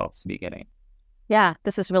great results to be getting. Yeah,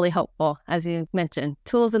 this is really helpful. As you mentioned,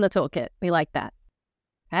 tools in the toolkit. We like that.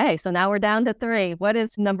 Okay, so now we're down to 3. What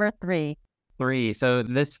is number 3? So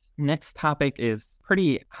this next topic is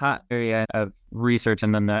pretty hot area of research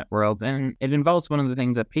in the NET world, and it involves one of the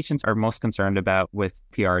things that patients are most concerned about with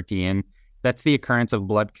PRT, and that's the occurrence of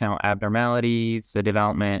blood count abnormalities, the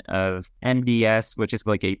development of MDS, which is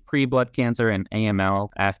like a pre-blood cancer, and AML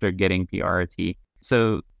after getting PRT.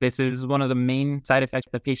 So this is one of the main side effects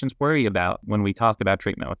that patients worry about when we talk about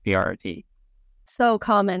treatment with PRRT. So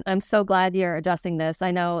common. I'm so glad you're addressing this.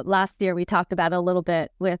 I know last year we talked about it a little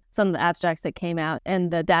bit with some of the abstracts that came out,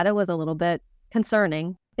 and the data was a little bit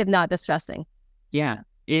concerning, if not distressing. Yeah,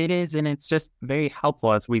 it is. And it's just very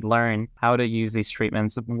helpful as we learn how to use these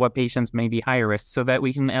treatments, what patients may be higher risk, so that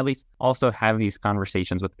we can at least also have these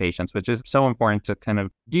conversations with patients, which is so important to kind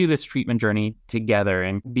of do this treatment journey together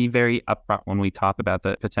and be very upfront when we talk about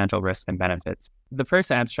the potential risks and benefits. The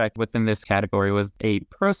first abstract within this category was a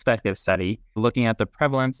prospective study looking at the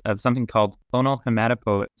prevalence of something called clonal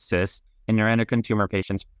hematopoiesis in neuroendocrine tumor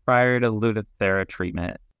patients prior to Lutathera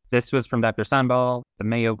treatment. This was from Dr. Sanbal, the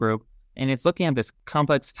Mayo Group, and it's looking at this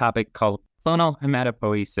complex topic called clonal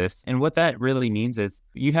hematopoiesis. And what that really means is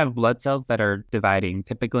you have blood cells that are dividing,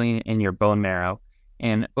 typically in your bone marrow.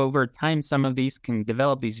 And over time, some of these can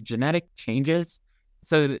develop these genetic changes.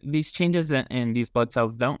 So these changes in these blood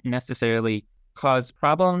cells don't necessarily cause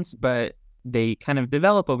problems, but they kind of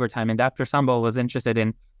develop over time. And Dr. Sanbal was interested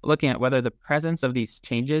in looking at whether the presence of these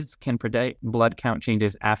changes can predict blood count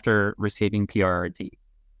changes after receiving PRRT.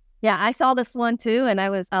 Yeah, I saw this one too, and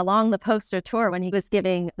I was along the poster tour when he was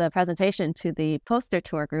giving the presentation to the poster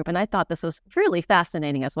tour group, and I thought this was really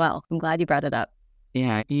fascinating as well. I'm glad you brought it up.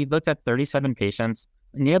 Yeah, he looked at 37 patients.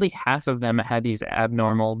 Nearly half of them had these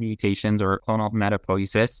abnormal mutations or clonal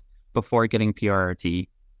hematopoiesis before getting PRRT.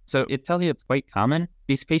 So it tells you it's quite common.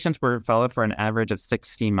 These patients were followed for an average of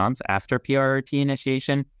 16 months after PRRT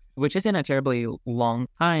initiation, which isn't a terribly long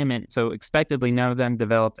time, and so expectedly none of them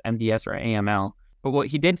developed MDS or AML. But what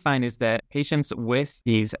he did find is that patients with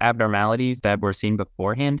these abnormalities that were seen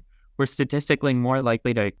beforehand were statistically more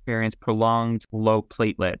likely to experience prolonged low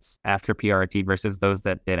platelets after PRRT versus those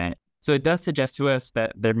that didn't. So it does suggest to us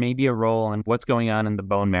that there may be a role in what's going on in the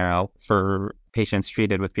bone marrow for patients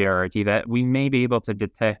treated with PRRT, that we may be able to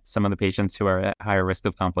detect some of the patients who are at higher risk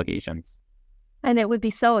of complications. And it would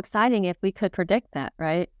be so exciting if we could predict that,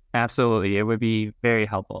 right? Absolutely. It would be very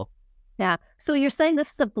helpful. Yeah. So you're saying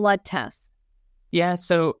this is a blood test? Yeah,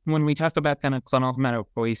 so when we talk about kind of clonal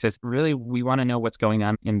hematopoiesis, really we want to know what's going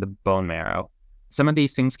on in the bone marrow. Some of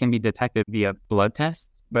these things can be detected via blood tests,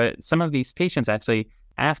 but some of these patients actually,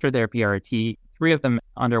 after their PRRT, 3 of them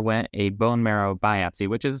underwent a bone marrow biopsy,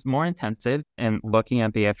 which is more intensive in looking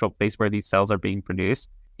at the actual place where these cells are being produced.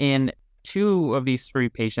 And 2 of these 3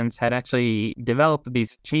 patients had actually developed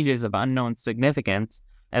these changes of unknown significance,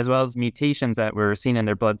 as well as mutations that were seen in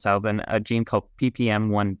their blood cells in a gene called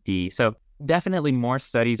PPM1D. So definitely more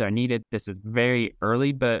studies are needed. This is very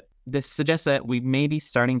early, but this suggests that we may be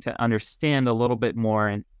starting to understand a little bit more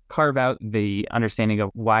and carve out the understanding of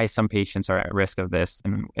why some patients are at risk of this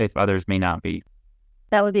and if others may not be.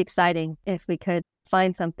 That would be exciting if we could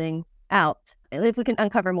find something out, if we can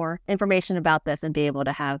uncover more information about this and be able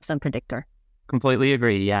to have some predictor. Completely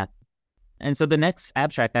agree, yeah. And so the next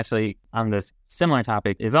abstract actually on this similar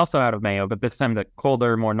topic is also out of Mayo, but this time the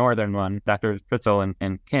colder, more northern one, Dr. Pritzel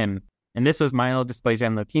and Kim. And this was myelodysplasia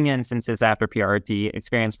and leukemia instances after PRRT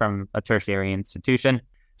experienced from a tertiary institution.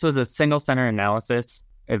 So it was a single-center analysis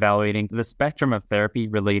evaluating the spectrum of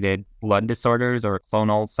therapy-related blood disorders or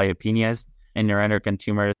clonal cytopenias in neuroendocrine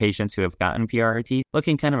tumor patients who have gotten PRRT,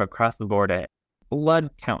 looking kind of across the board at blood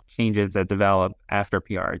count changes that develop after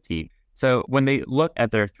PRRT. So when they looked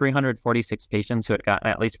at their 346 patients who had gotten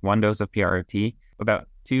at least 1 dose of PRRT, about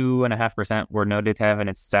 2.5% were noted to have an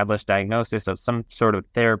established diagnosis of some sort of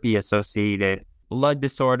therapy-associated blood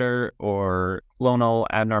disorder or clonal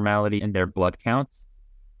abnormality in their blood counts.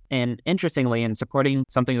 And interestingly, in supporting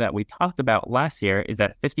something that we talked about last year, is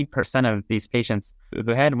that 50% of these patients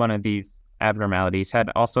who had one of these abnormalities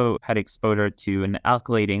had also had exposure to an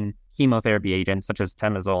alkylating chemotherapy agent such as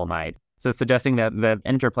temozolomide. So suggesting that the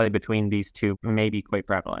interplay between these two may be quite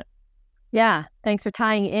prevalent. Yeah, thanks for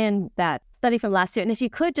tying in that study from last year. And if you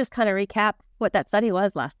could just kind of recap what that study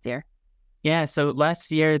was last year. Yeah, so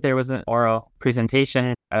last year there was an oral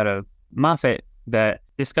presentation out of Moffitt that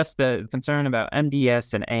discussed the concern about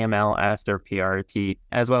MDS and AML after PRRT,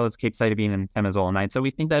 as well as capecitabine and temozolomide. So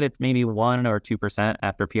we think that it's maybe 1 or 2%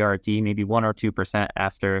 after PRRT, maybe 1 or 2%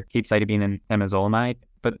 after capecitabine and temozolomide.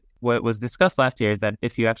 But what was discussed last year is that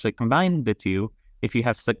if you actually combine the two, if you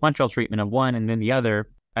have sequential treatment of one and then the other,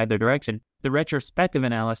 either direction, the retrospective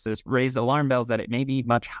analysis raised alarm bells that it may be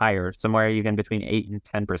much higher, somewhere even between 8 and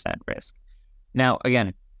 10% risk. Now,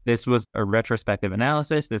 again, this was a retrospective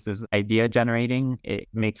analysis. This is idea generating. It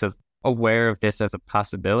makes us aware of this as a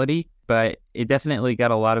possibility, but it definitely got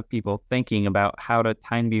a lot of people thinking about how to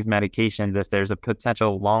time these medications if there's a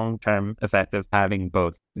potential long-term effect of having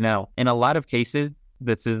both. Now, in a lot of cases,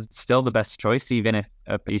 this is still the best choice, even if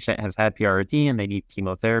a patient has had PRRT and they need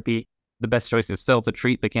chemotherapy. The best choice is still to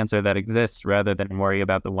treat the cancer that exists rather than worry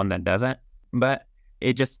about the one that doesn't. But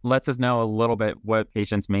it just lets us know a little bit what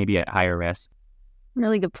patients may be at higher risk.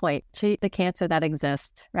 Really good point. Treat the cancer that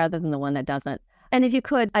exists rather than the one that doesn't. And if you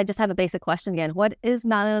could, I just have a basic question again. What is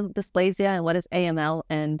myelodysplasia and what is AML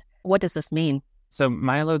and what does this mean? So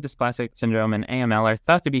myelodysplastic syndrome and AML are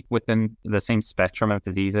thought to be within the same spectrum of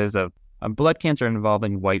diseases of blood cancer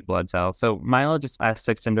involving white blood cells. So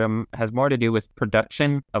myelodysplastic syndrome has more to do with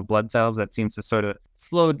production of blood cells that seems to sort of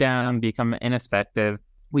slow down, become ineffective.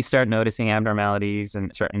 We start noticing abnormalities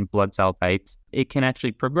in certain blood cell types. It can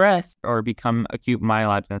actually progress or become acute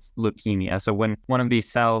myelogenous leukemia. So when one of these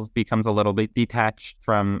cells becomes a little bit detached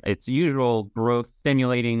from its usual growth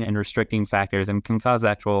stimulating and restricting factors and can cause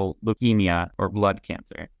actual leukemia or blood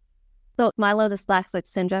cancer. So myelodysplastic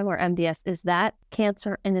syndrome or MDS, is that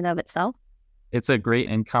cancer in and of itself? It's a great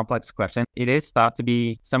and complex question. It is thought to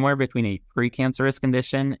be somewhere between a precancerous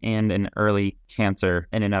condition and an early cancer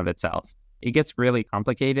in and of itself. It gets really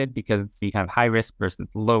complicated because you have high risk versus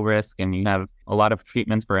low risk, and you have a lot of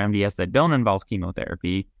treatments for MDS that don't involve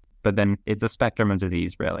chemotherapy, but then it's a spectrum of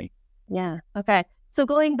disease, really. Yeah. Okay. So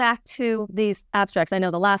going back to these abstracts, I know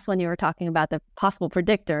the last one you were talking about the possible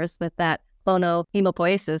predictors with that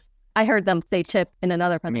phonohemopoiesis. I heard them say CHIP in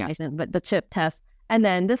another presentation, but the CHIP test. And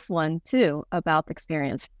then this one too about the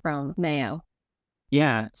experience from Mayo.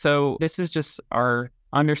 Yeah. So this is just our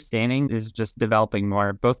understanding is just developing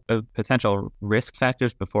more, both of potential risk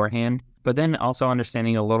factors beforehand, but then also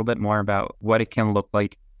understanding a little bit more about what it can look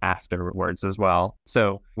like afterwards as well.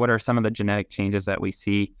 So what are some of the genetic changes that we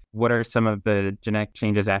see? What are some of the genetic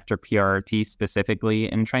changes after PRRT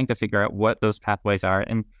specifically? And trying to figure out what those pathways are.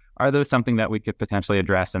 And are those something that we could potentially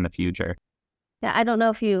address in the future? Yeah, I don't know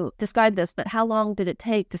if you described this, but how long did it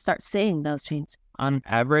take to start seeing those changes? On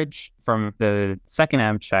average, from the second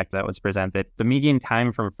abstract that was presented, the median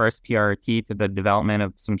time from first PRRT to the development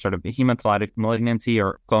of some sort of hematologic malignancy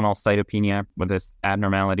or clonal cytopenia with this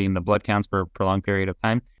abnormality in the blood counts for a prolonged period of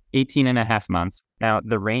time, 18 and a half months. Now,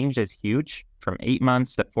 the range is huge, from 8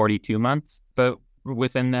 months to 42 months, but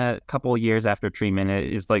within a couple of years after treatment,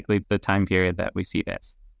 it is likely the time period that we see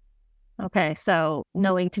this. Okay, so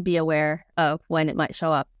knowing to be aware of when it might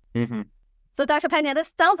show up. Mm-hmm. So Dr. Pena,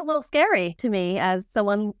 this sounds a little scary to me as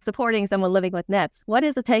someone supporting someone living with NETs. What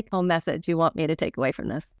is the take-home message you want me to take away from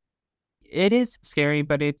this? It is scary,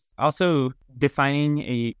 but it's also defining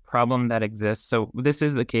a problem that exists. So this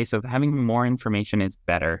is the case of having more information is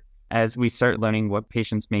better. As we start learning what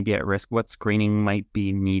patients may be at risk, what screening might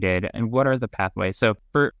be needed, and what are the pathways. So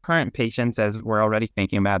for current patients, as we're already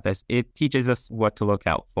thinking about this, it teaches us what to look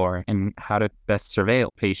out for and how to best surveil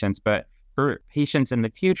patients. But for patients in the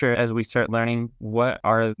future, as we start learning what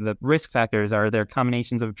are the risk factors, are there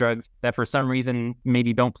combinations of drugs that for some reason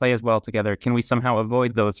maybe don't play as well together? Can we somehow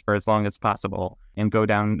avoid those for as long as possible and go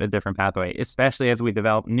down a different pathway? Especially as we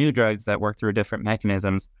develop new drugs that work through different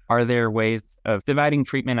mechanisms, are there ways of dividing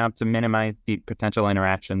treatment up to minimize the potential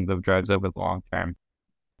interactions of drugs over the long term?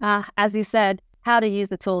 As you said, how to use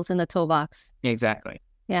the tools in the toolbox. Exactly.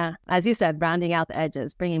 Yeah, as you said, rounding out the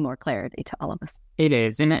edges, bringing more clarity to all of us. It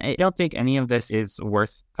is. And I don't think any of this is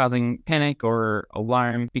worth causing panic or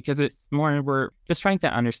alarm because it's more we're just trying to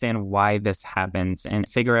understand why this happens and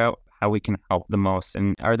figure out how we can help the most.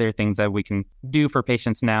 And are there things that we can do for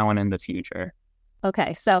patients now and in the future?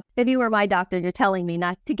 Okay, so if you were my doctor, you're telling me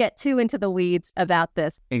not to get too into the weeds about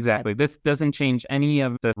this. Exactly. This doesn't change any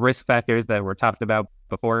of the risk factors that were talked about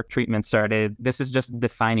before treatment started. This is just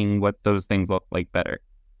defining what those things look like better.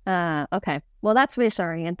 Okay. Well, that's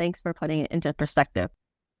reassuring, and thanks for putting it into perspective.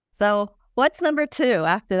 So what's number 2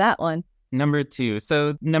 after that one? Number 2.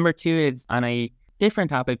 So number 2 is on a different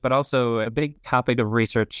topic, but also a big topic of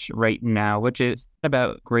research right now, which is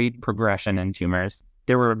about grade progression in tumors.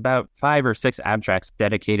 There were about 5 or 6 abstracts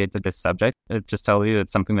dedicated to this subject. It just tells you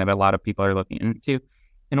it's something that a lot of people are looking into.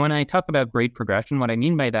 And when I talk about grade progression, what I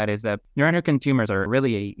mean by that is that neuroendocrine tumors are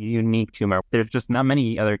really a unique tumor. There's just not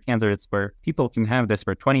many other cancers where people can have this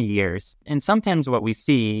for 20 years. And sometimes what we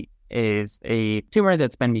see is a tumor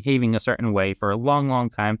that's been behaving a certain way for a long, long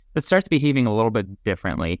time that starts behaving a little bit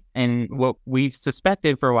differently. And what we've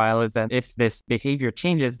suspected for a while is that if this behavior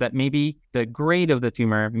changes, that maybe the grade of the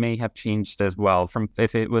tumor may have changed as well. From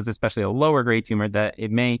if it was especially a lower grade tumor, that it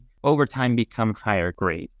may over time become higher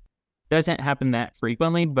grade. Doesn't happen that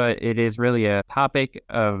frequently, but it is really a topic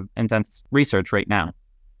of intense research right now.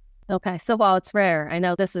 Okay, so while it's rare, I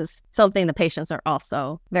know this is something the patients are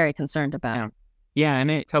also very concerned about. Yeah,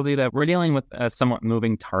 and it tells you that we're dealing with a somewhat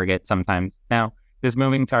moving target sometimes. Now, this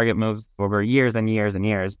moving target moves over years and years and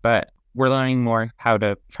years, but we're learning more how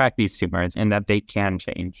to track these tumors and that they can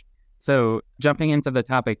change. So jumping into the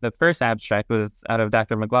topic, the first abstract was out of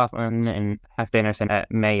Dr. McLaughlin and Heft Anderson at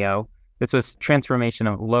Mayo. This was transformation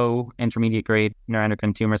of low intermediate grade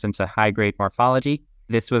neuroendocrine tumors into high grade morphology.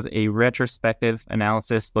 This was a retrospective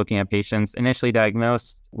analysis looking at patients initially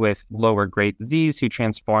diagnosed with lower grade disease who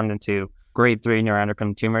transformed into grade 3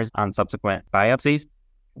 neuroendocrine tumors on subsequent biopsies.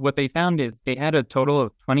 What they found is they had a total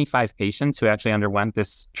of 25 patients who actually underwent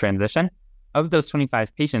this transition. Of those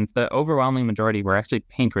 25 patients, the overwhelming majority were actually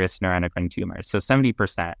pancreas neuroendocrine tumors, so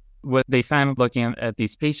 70%. What they found looking at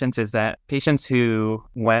these patients is that patients who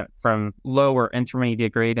went from low or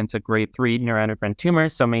intermediate grade into grade 3 neuroendocrine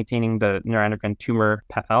tumors, so maintaining the neuroendocrine tumor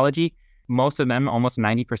pathology, most of them, almost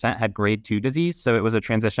 90%, had grade 2 disease. So it was a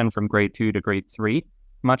transition from grade 2 to grade 3.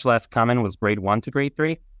 Much less common was grade 1 to grade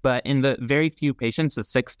 3. But in the very few patients, the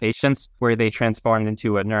 6 patients where they transformed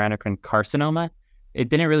into a neuroendocrine carcinoma, it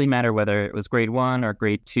didn't really matter whether it was grade 1 or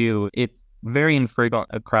grade 2. It's very infrequent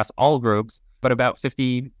across all groups, but about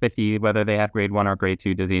 50-50 whether they had grade 1 or grade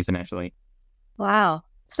 2 disease initially. Wow.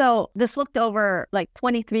 So this looked over like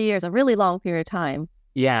 23 years, a really long period of time.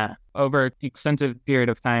 Yeah, over an extensive period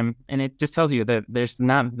of time. And it just tells you that there's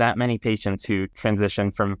not that many patients who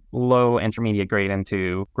transition from low intermediate grade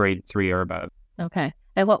into grade 3 or above. Okay.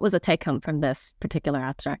 And what was the take home from this particular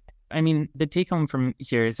abstract? I mean, the take home from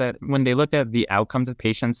here is that when they looked at the outcomes of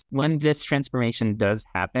patients, when this transformation does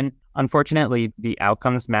happen, unfortunately, the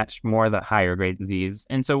outcomes match more the higher grade disease.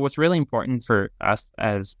 And so what's really important for us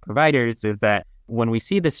as providers is that when we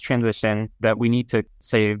see this transition, that we need to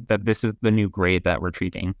say that this is the new grade that we're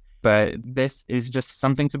treating. But this is just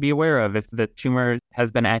something to be aware of. If the tumor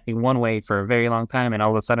has been acting one way for a very long time and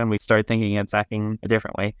all of a sudden we start thinking it's acting a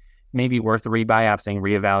different way, maybe worth rebiopsying,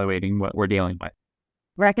 reevaluating what we're dealing with.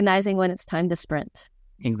 Recognizing when it's time to sprint.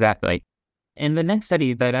 Exactly. And the next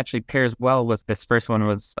study that actually pairs well with this first one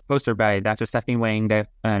was a poster by Dr. Stephanie Wang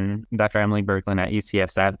and Dr. Emily Berglund at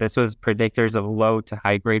UCSF. This was predictors of low to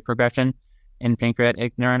high grade progression in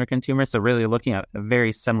pancreatic neuroendocrine tumors. So really looking at a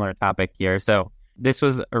very similar topic here. So this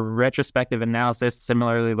was a retrospective analysis,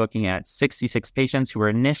 similarly looking at 66 patients who were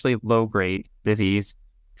initially low grade disease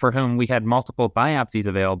for whom we had multiple biopsies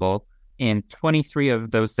available. And 23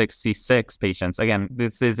 of those 66 patients, again,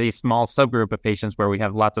 this is a small subgroup of patients where we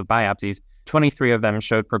have lots of biopsies, 23 of them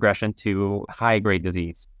showed progression to high-grade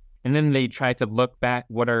disease. And then they tried to look back,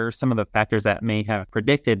 what are some of the factors that may have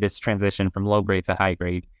predicted this transition from low-grade to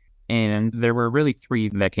high-grade? And there were really 3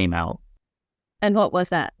 that came out. And what was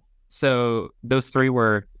that? So those 3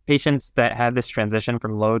 were patients that had this transition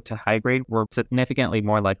from low to high-grade were significantly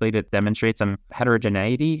more likely to demonstrate some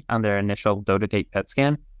heterogeneity on their initial dotatate PET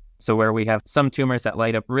scan. So where we have some tumors that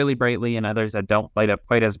light up really brightly and others that don't light up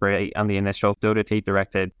quite as bright on the initial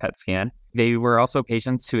dotatate-directed PET scan. They were also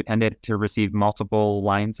patients who tended to receive multiple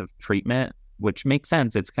lines of treatment, which makes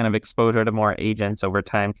sense. It's kind of exposure to more agents over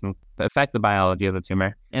time can affect the biology of the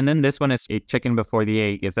tumor. And then this one is a chicken before the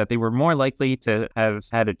egg, is that they were more likely to have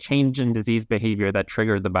had a change in disease behavior that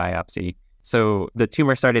triggered the biopsy. So the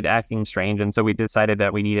tumor started acting strange, and so we decided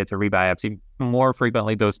that we needed to rebiopsy. More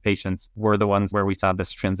frequently, those patients were the ones where we saw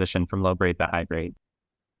this transition from low grade to high grade.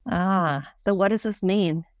 So what does this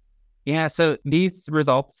mean? Yeah, so these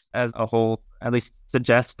results as a whole at least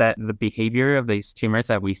suggest that the behavior of these tumors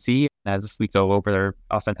that we see as we go over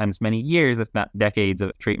oftentimes many years, if not decades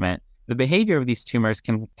of treatment, the behavior of these tumors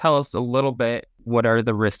can tell us a little bit what are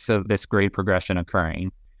the risks of this grade progression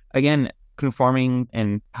occurring. Again, conforming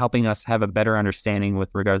and helping us have a better understanding with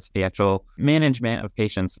regards to the actual management of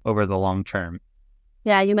patients over the long term.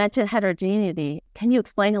 Yeah, you mentioned heterogeneity. Can you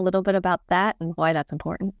explain a little bit about that and why that's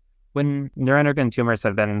important? When neuroendocrine tumors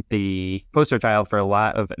have been the poster child for a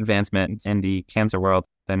lot of advancements in the cancer world,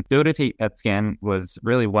 then dotatate PET scan was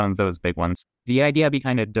really one of those big ones. The idea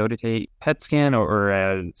behind a dotatate PET scan or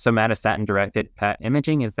a somatostatin-directed PET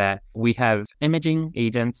imaging is that we have imaging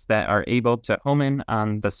agents that are able to home in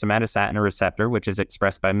on the somatostatin receptor, which is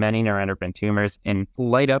expressed by many neuroendocrine tumors, and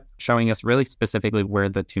light up, showing us really specifically where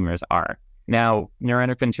the tumors are. Now,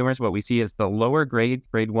 neuroendocrine tumors, what we see is the lower grade,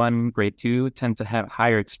 grade 1, grade 2, tend to have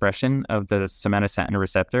higher expression of the somatostatin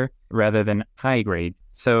receptor rather than high grade.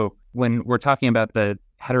 So when we're talking about the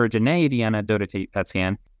heterogeneity on a dotatate PET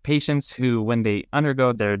scan, patients who, when they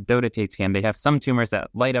undergo their dotatate scan, they have some tumors that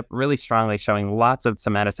light up really strongly, showing lots of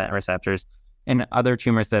somatostatin receptors, and other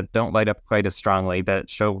tumors that don't light up quite as strongly, that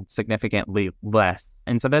show significantly less.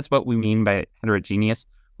 And so that's what we mean by heterogeneous,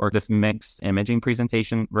 or this mixed imaging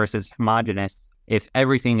presentation, versus homogeneous. If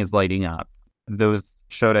everything is lighting up, those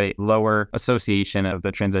showed a lower association of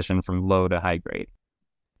the transition from low to high grade.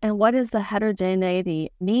 And what does the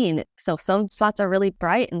heterogeneity mean? So some spots are really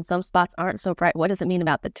bright and some spots aren't so bright. What does it mean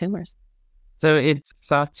about the tumors? So it's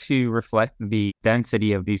thought to reflect the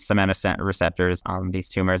density of these somatostatin receptors on these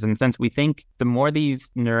tumors. And since we think the more these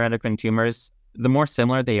neuroendocrine tumors, the more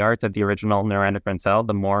similar they are to the original neuroendocrine cell,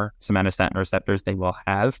 the more somatostatin receptors they will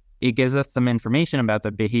have. It gives us some information about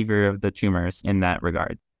the behavior of the tumors in that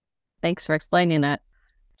regard. Thanks for explaining that.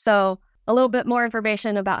 So a little bit more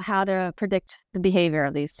information about how to predict the behavior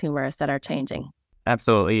of these tumors that are changing.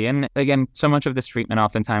 Absolutely. And again, so much of this treatment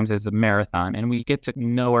oftentimes is a marathon, and we get to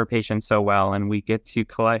know our patients so well, and we get to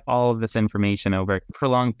collect all of this information over a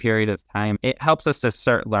prolonged period of time. It helps us to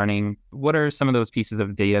start learning what are some of those pieces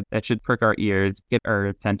of data that should prick our ears, get our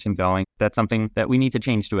attention going. That's something that we need to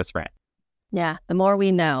change to a sprint. Yeah, the more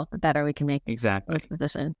we know, the better we can make Exactly. this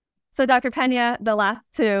decision. So Dr. Pena, the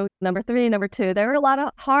last two, number 3 and number 2, there were a lot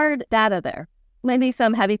of hard data there, maybe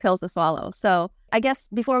some heavy pills to swallow. So I guess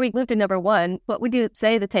before we move to number 1, what would you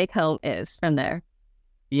say the take home is from there?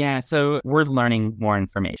 Yeah, so we're learning more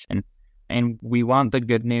information, and we want the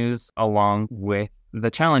good news along with the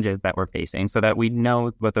challenges that we're facing so that we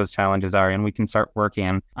know what those challenges are and we can start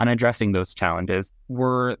working on addressing those challenges.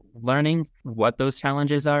 We're learning what those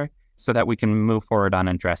challenges are so that we can move forward on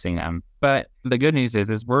addressing them. But the good news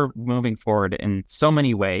is we're moving forward in so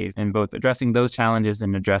many ways in both addressing those challenges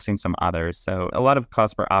and addressing some others. So a lot of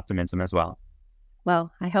cause for optimism as well.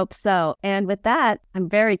 Well, I hope so. And with that, I'm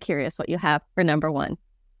very curious what you have for number 1.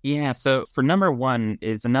 Yeah, so for number 1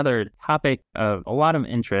 is another topic of a lot of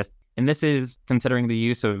interest. And this is considering the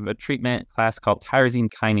use of a treatment class called tyrosine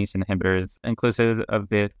kinase inhibitors, inclusive of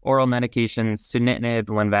the oral medications sunitinib,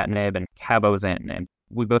 lenvatinib, and cabozantinib.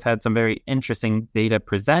 We both had some very interesting data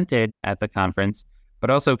presented at the conference, but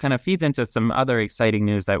also kind of feeds into some other exciting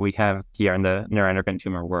news that we have here in the neuroendocrine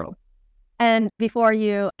tumor world. And before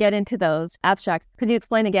you get into those abstracts, could you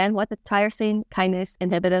explain again what the tyrosine kinase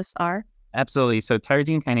inhibitors are? Absolutely. So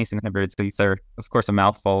tyrosine kinase inhibitors, these are, of course, a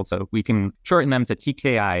mouthful, so we can shorten them to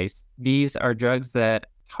TKIs. These are drugs that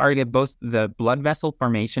target both the blood vessel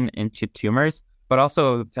formation into tumors, but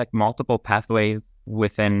also affect multiple pathways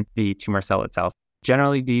within the tumor cell itself.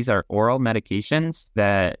 Generally, these are oral medications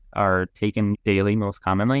that are taken daily most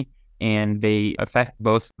commonly, and they affect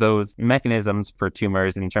both those mechanisms for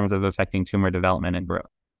tumors in terms of affecting tumor development and growth.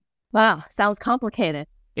 Wow, sounds complicated.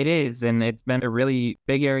 It is, and it's been a really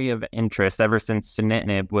big area of interest ever since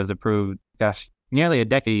sunitinib was approved, nearly a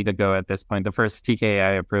decade ago at this point, the first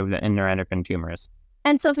TKI approved in neuroendocrine tumors.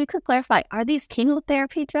 And so if you could clarify, are these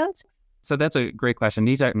chemotherapy drugs? So that's a great question.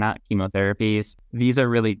 These are not chemotherapies. These are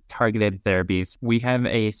really targeted therapies. We have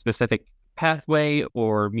a specific pathway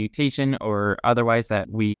or mutation or otherwise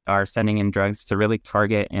that we are sending in drugs to really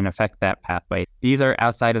target and affect that pathway. These are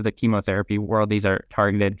outside of the chemotherapy world. These are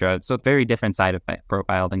targeted drugs. So very different side effect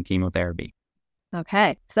profile than chemotherapy.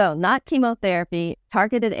 Okay, so not chemotherapy,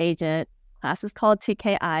 targeted agent, class is called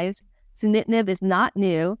TKIs. Sunitinib is not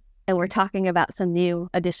new, and we're talking about some new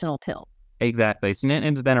additional pills. Exactly.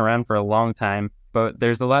 Sunitinib's been around for a long time, but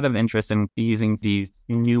there's a lot of interest in using these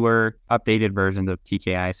newer, updated versions of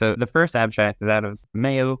TKI. So the first abstract is out of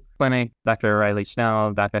Mayo Clinic, Dr. Riley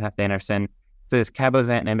Schnell, Dr. Heth Anderson. This is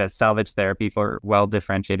cabozantinib as salvage therapy for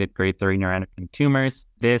well-differentiated grade 3 neuroendocrine tumors.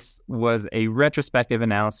 This was a retrospective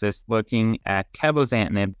analysis looking at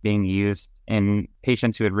cabozantinib being used in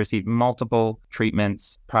patients who had received multiple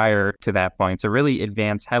treatments prior to that point. So really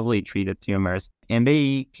advanced, heavily treated tumors. And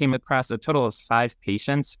they came across a total of 5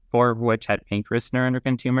 patients, 4 of which had pancreas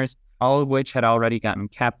neuroendocrine tumors, all of which had already gotten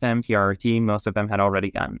CAPTEM, PRRT. Most of them had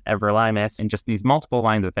already gotten everolimus, and just these multiple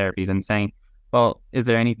lines of therapies, and saying, well, is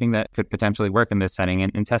there anything that could potentially work in this setting?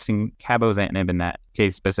 And testing cabozantinib in that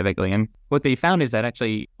case specifically. And what they found is that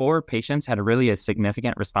actually 4 patients had a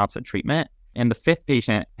significant response to treatment. And the 5th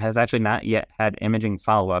patient has actually not yet had imaging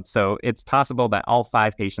follow-up. So it's possible that all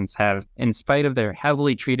 5 patients have, in spite of their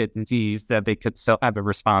heavily treated disease, that they could still have a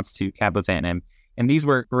response to cabozantinib. And these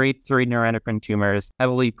were grade 3 neuroendocrine tumors,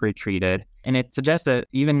 heavily pretreated. And it suggests that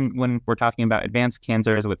even when we're talking about advanced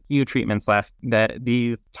cancers with few treatments left, that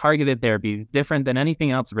these targeted therapies, different than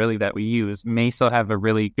anything else really that we use, may still have a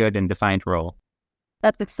really good and defined role.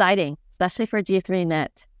 That's exciting, especially for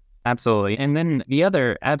G3-NET. Absolutely. And then the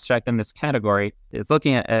other abstract in this category is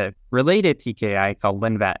looking at a related TKI called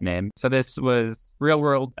lenvatinib. So this was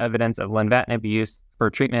real-world evidence of lenvatinib use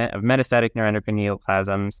for treatment of metastatic neuroendocrine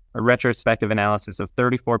neoplasms, a retrospective analysis of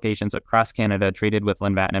 34 patients across Canada treated with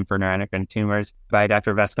lenvatinib for neuroendocrine tumors by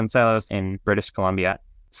Dr. Vasconcelos in British Columbia.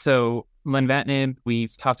 So Lenvatinib,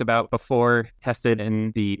 we've talked about before, tested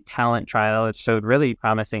in the TALENT trial. It showed really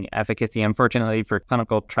promising efficacy. Unfortunately, for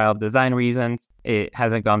clinical trial design reasons, it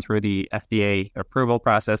hasn't gone through the FDA approval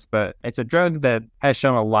process, but it's a drug that has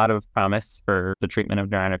shown a lot of promise for the treatment of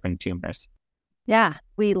neuroendocrine tumors. Yeah,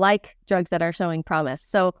 we like drugs that are showing promise.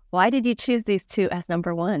 So why did you choose these two as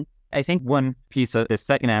number one? I think one piece of the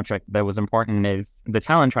second abstract that was important is the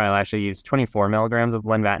TALENT trial actually used 24 milligrams of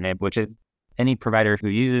lenvatinib, which is any provider who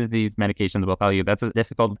uses these medications will tell you that's a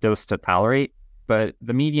difficult dose to tolerate. But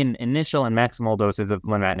the median initial and maximal doses of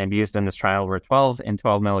lenvatinib used in this trial were 12 and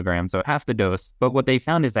 12 milligrams, so half the dose. But what they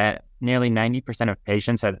found is that nearly 90% of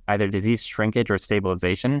patients had either disease shrinkage or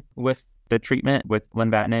stabilization with the treatment with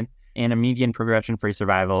lenvatinib, and a median progression-free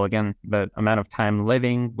survival, again, the amount of time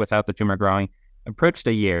living without the tumor growing, approached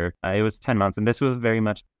a year. It was 10 months, and this was very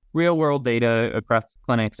much real-world data across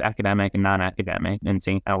clinics, academic and non-academic, and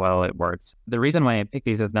seeing how well it works. The reason why I picked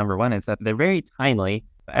these as number one is that they're very timely,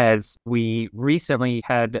 as we recently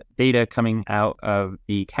had data coming out of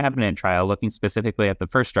the CABINET trial, looking specifically at the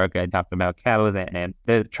first drug I talked about, cabozantinib.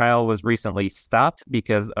 The trial was recently stopped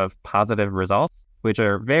because of positive results, which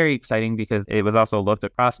are very exciting because it was also looked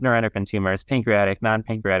across neuroendocrine tumors, pancreatic,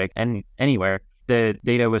 non-pancreatic, and anywhere. The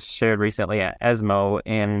data was shared recently at ESMO,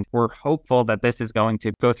 and we're hopeful that this is going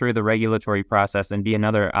to go through the regulatory process and be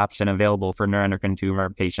another option available for neuroendocrine tumor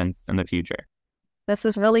patients in the future. This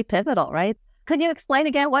is really pivotal, right? Could you explain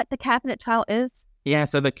again what the CABINET trial is? Yeah,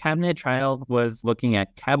 so the CABINET trial was looking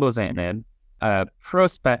at cabozantinib, a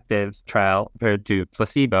prospective trial compared to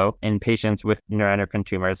placebo in patients with neuroendocrine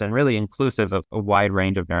tumors, and really inclusive of a wide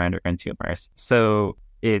range of neuroendocrine tumors. So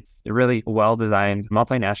it's a really well-designed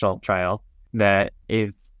multinational trial that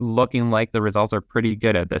is looking like the results are pretty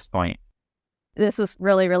good at this point. This is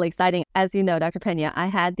really, really exciting. As you know, Dr. Pena, I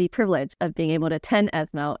had the privilege of being able to attend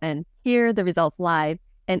ESMO and hear the results live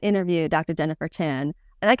and interview Dr. Jennifer Chan.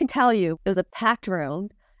 And I can tell you, it was a packed room.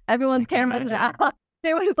 Everyone's cameras out.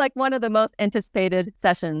 It was like one of the most anticipated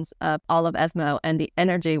sessions of all of ESMO, and the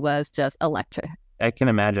energy was just electric. I can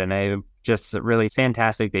imagine. Just really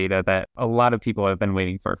fantastic data that a lot of people have been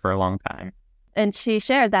waiting for a long time. And she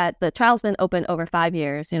shared that the trial's been open over 5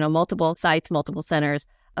 years, multiple sites, multiple centers,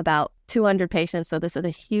 about 200 patients. So this is a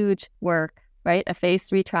huge work, right? A phase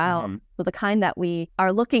 3 trial. Mm-hmm. So the kind that we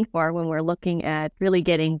are looking for when we're looking at really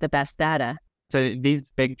getting the best data. So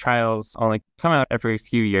these big trials only come out every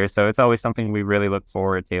few years. So it's always something we really look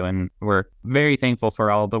forward to. And we're very thankful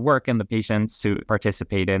for all the work and the patients who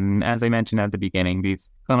participate. And as I mentioned at the beginning, these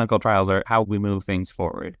clinical trials are how we move things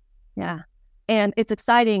forward. Yeah. And it's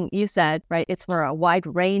exciting, you said, right? It's for a wide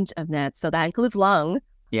range of NETs. So that includes lung.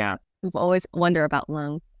 Yeah. People always wonder about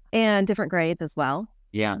lung, and different grades as well.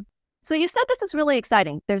 Yeah. So you said this is really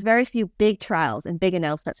exciting. There's very few big trials and big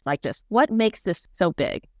announcements like this. What makes this so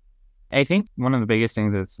big? I think one of the biggest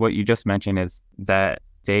things is what you just mentioned, is that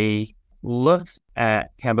they looked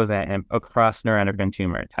at cabozantinib across neuroendocrine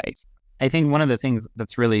tumor types. I think one of the things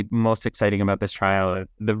that's really most exciting about this trial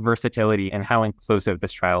is the versatility and how inclusive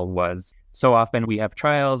this trial was. So often we have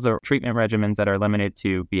trials or treatment regimens that are limited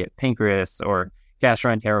to, be it pancreas or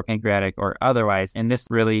gastroenteropancreatic or otherwise, and this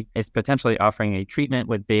really is potentially offering a treatment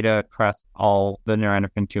with data across all the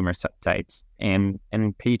neuroendocrine tumor subtypes and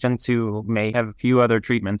patients who may have a few other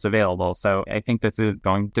treatments available. So I think this is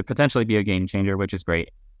going to potentially be a game changer, which is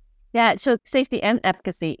great. Yeah, it showed safety and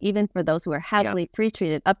efficacy, even for those who are heavily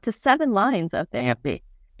pretreated, up to 7 lines of therapy.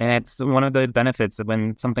 And it's one of the benefits of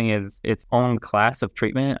when something is its own class of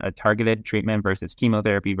treatment, a targeted treatment versus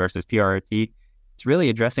chemotherapy versus PRRT. It's really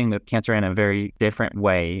addressing the cancer in a very different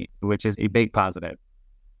way, which is a big positive.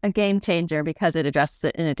 A game changer because it addresses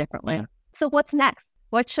it in a different way. Yeah. So what's next?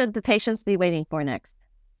 What should the patients be waiting for next?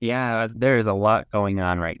 Yeah, there's a lot going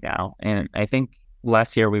on right now. And I think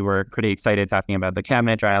last year we were pretty excited talking about the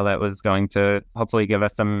CABINET trial that was going to hopefully give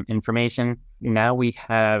us some information. Now we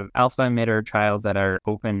have alpha emitter trials that are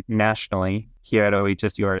open nationally. Here at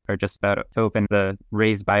OHSU are just about to open the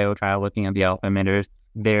RAISE Bio trial looking at the alpha emitters.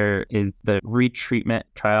 There is the retreatment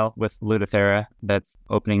trial with Lutathera that's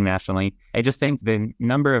opening nationally. I just think the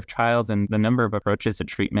number of trials and the number of approaches to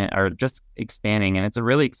treatment are just expanding, and it's a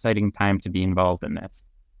really exciting time to be involved in this.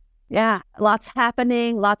 Yeah, lots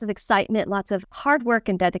happening, lots of excitement, lots of hard work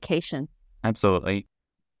and dedication. Absolutely.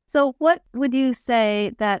 So what would you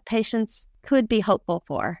say that patients could be hopeful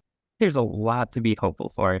for? There's a lot to be hopeful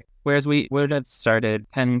for. Whereas we would have started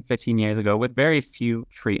 10, 15 years ago with very few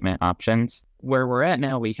treatment options, where we're at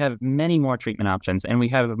now, we have many more treatment options and we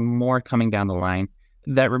have more coming down the line.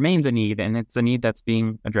 That remains a need, and it's a need that's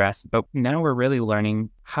being addressed. But now we're really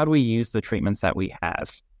learning, how do we use the treatments that we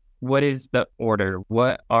have? what is the order?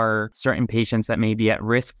 What are certain patients that may be at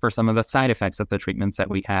risk for some of the side effects of the treatments that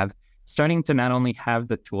we have? Starting to not only have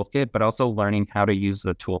the toolkit, but also learning how to use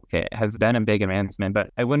the toolkit has been a big advancement.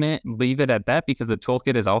 But I wouldn't leave it at that because the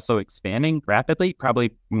toolkit is also expanding rapidly,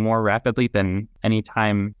 probably more rapidly than any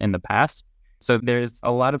time in the past. So there's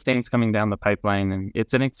a lot of things coming down the pipeline, and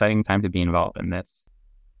it's an exciting time to be involved in this.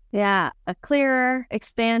 Yeah, a clearer,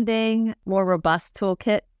 expanding, more robust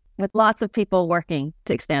toolkit with lots of people working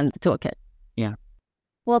to expand the toolkit. Yeah.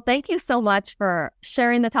 Well, thank you so much for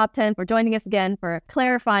sharing the top 10, for joining us again, for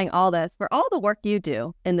clarifying all this, for all the work you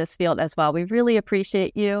do in this field as well. We really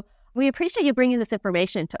appreciate you. We appreciate you bringing this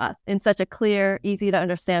information to us in such a clear, easy to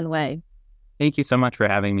understand way. Thank you so much for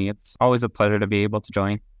having me. It's always a pleasure to be able to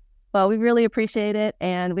join. Well, we really appreciate it,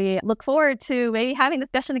 and we look forward to maybe having this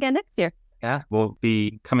session again next year. Yeah, we'll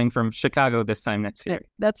be coming from Chicago this time next year.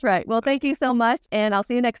 That's right. Well, thank you so much, and I'll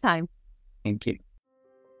see you next time. Thank you.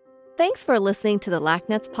 Thanks for listening to the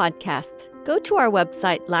LACNETS podcast. Go to our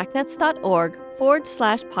website,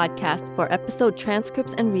 lacnets.org/podcast for episode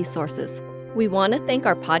transcripts and resources. We want to thank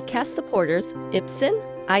our podcast supporters, Ipsen,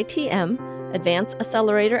 ITM, Advanced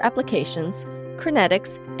Accelerator Applications,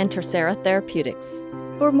 Crinetics, and Tercera Therapeutics.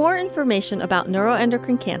 For more information about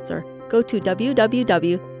neuroendocrine cancer, go to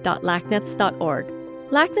www.lacnets.org.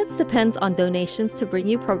 LACNETS depends on donations to bring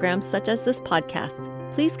you programs such as this podcast.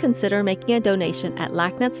 Please consider making a donation at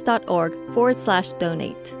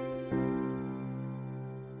lacnets.org/donate.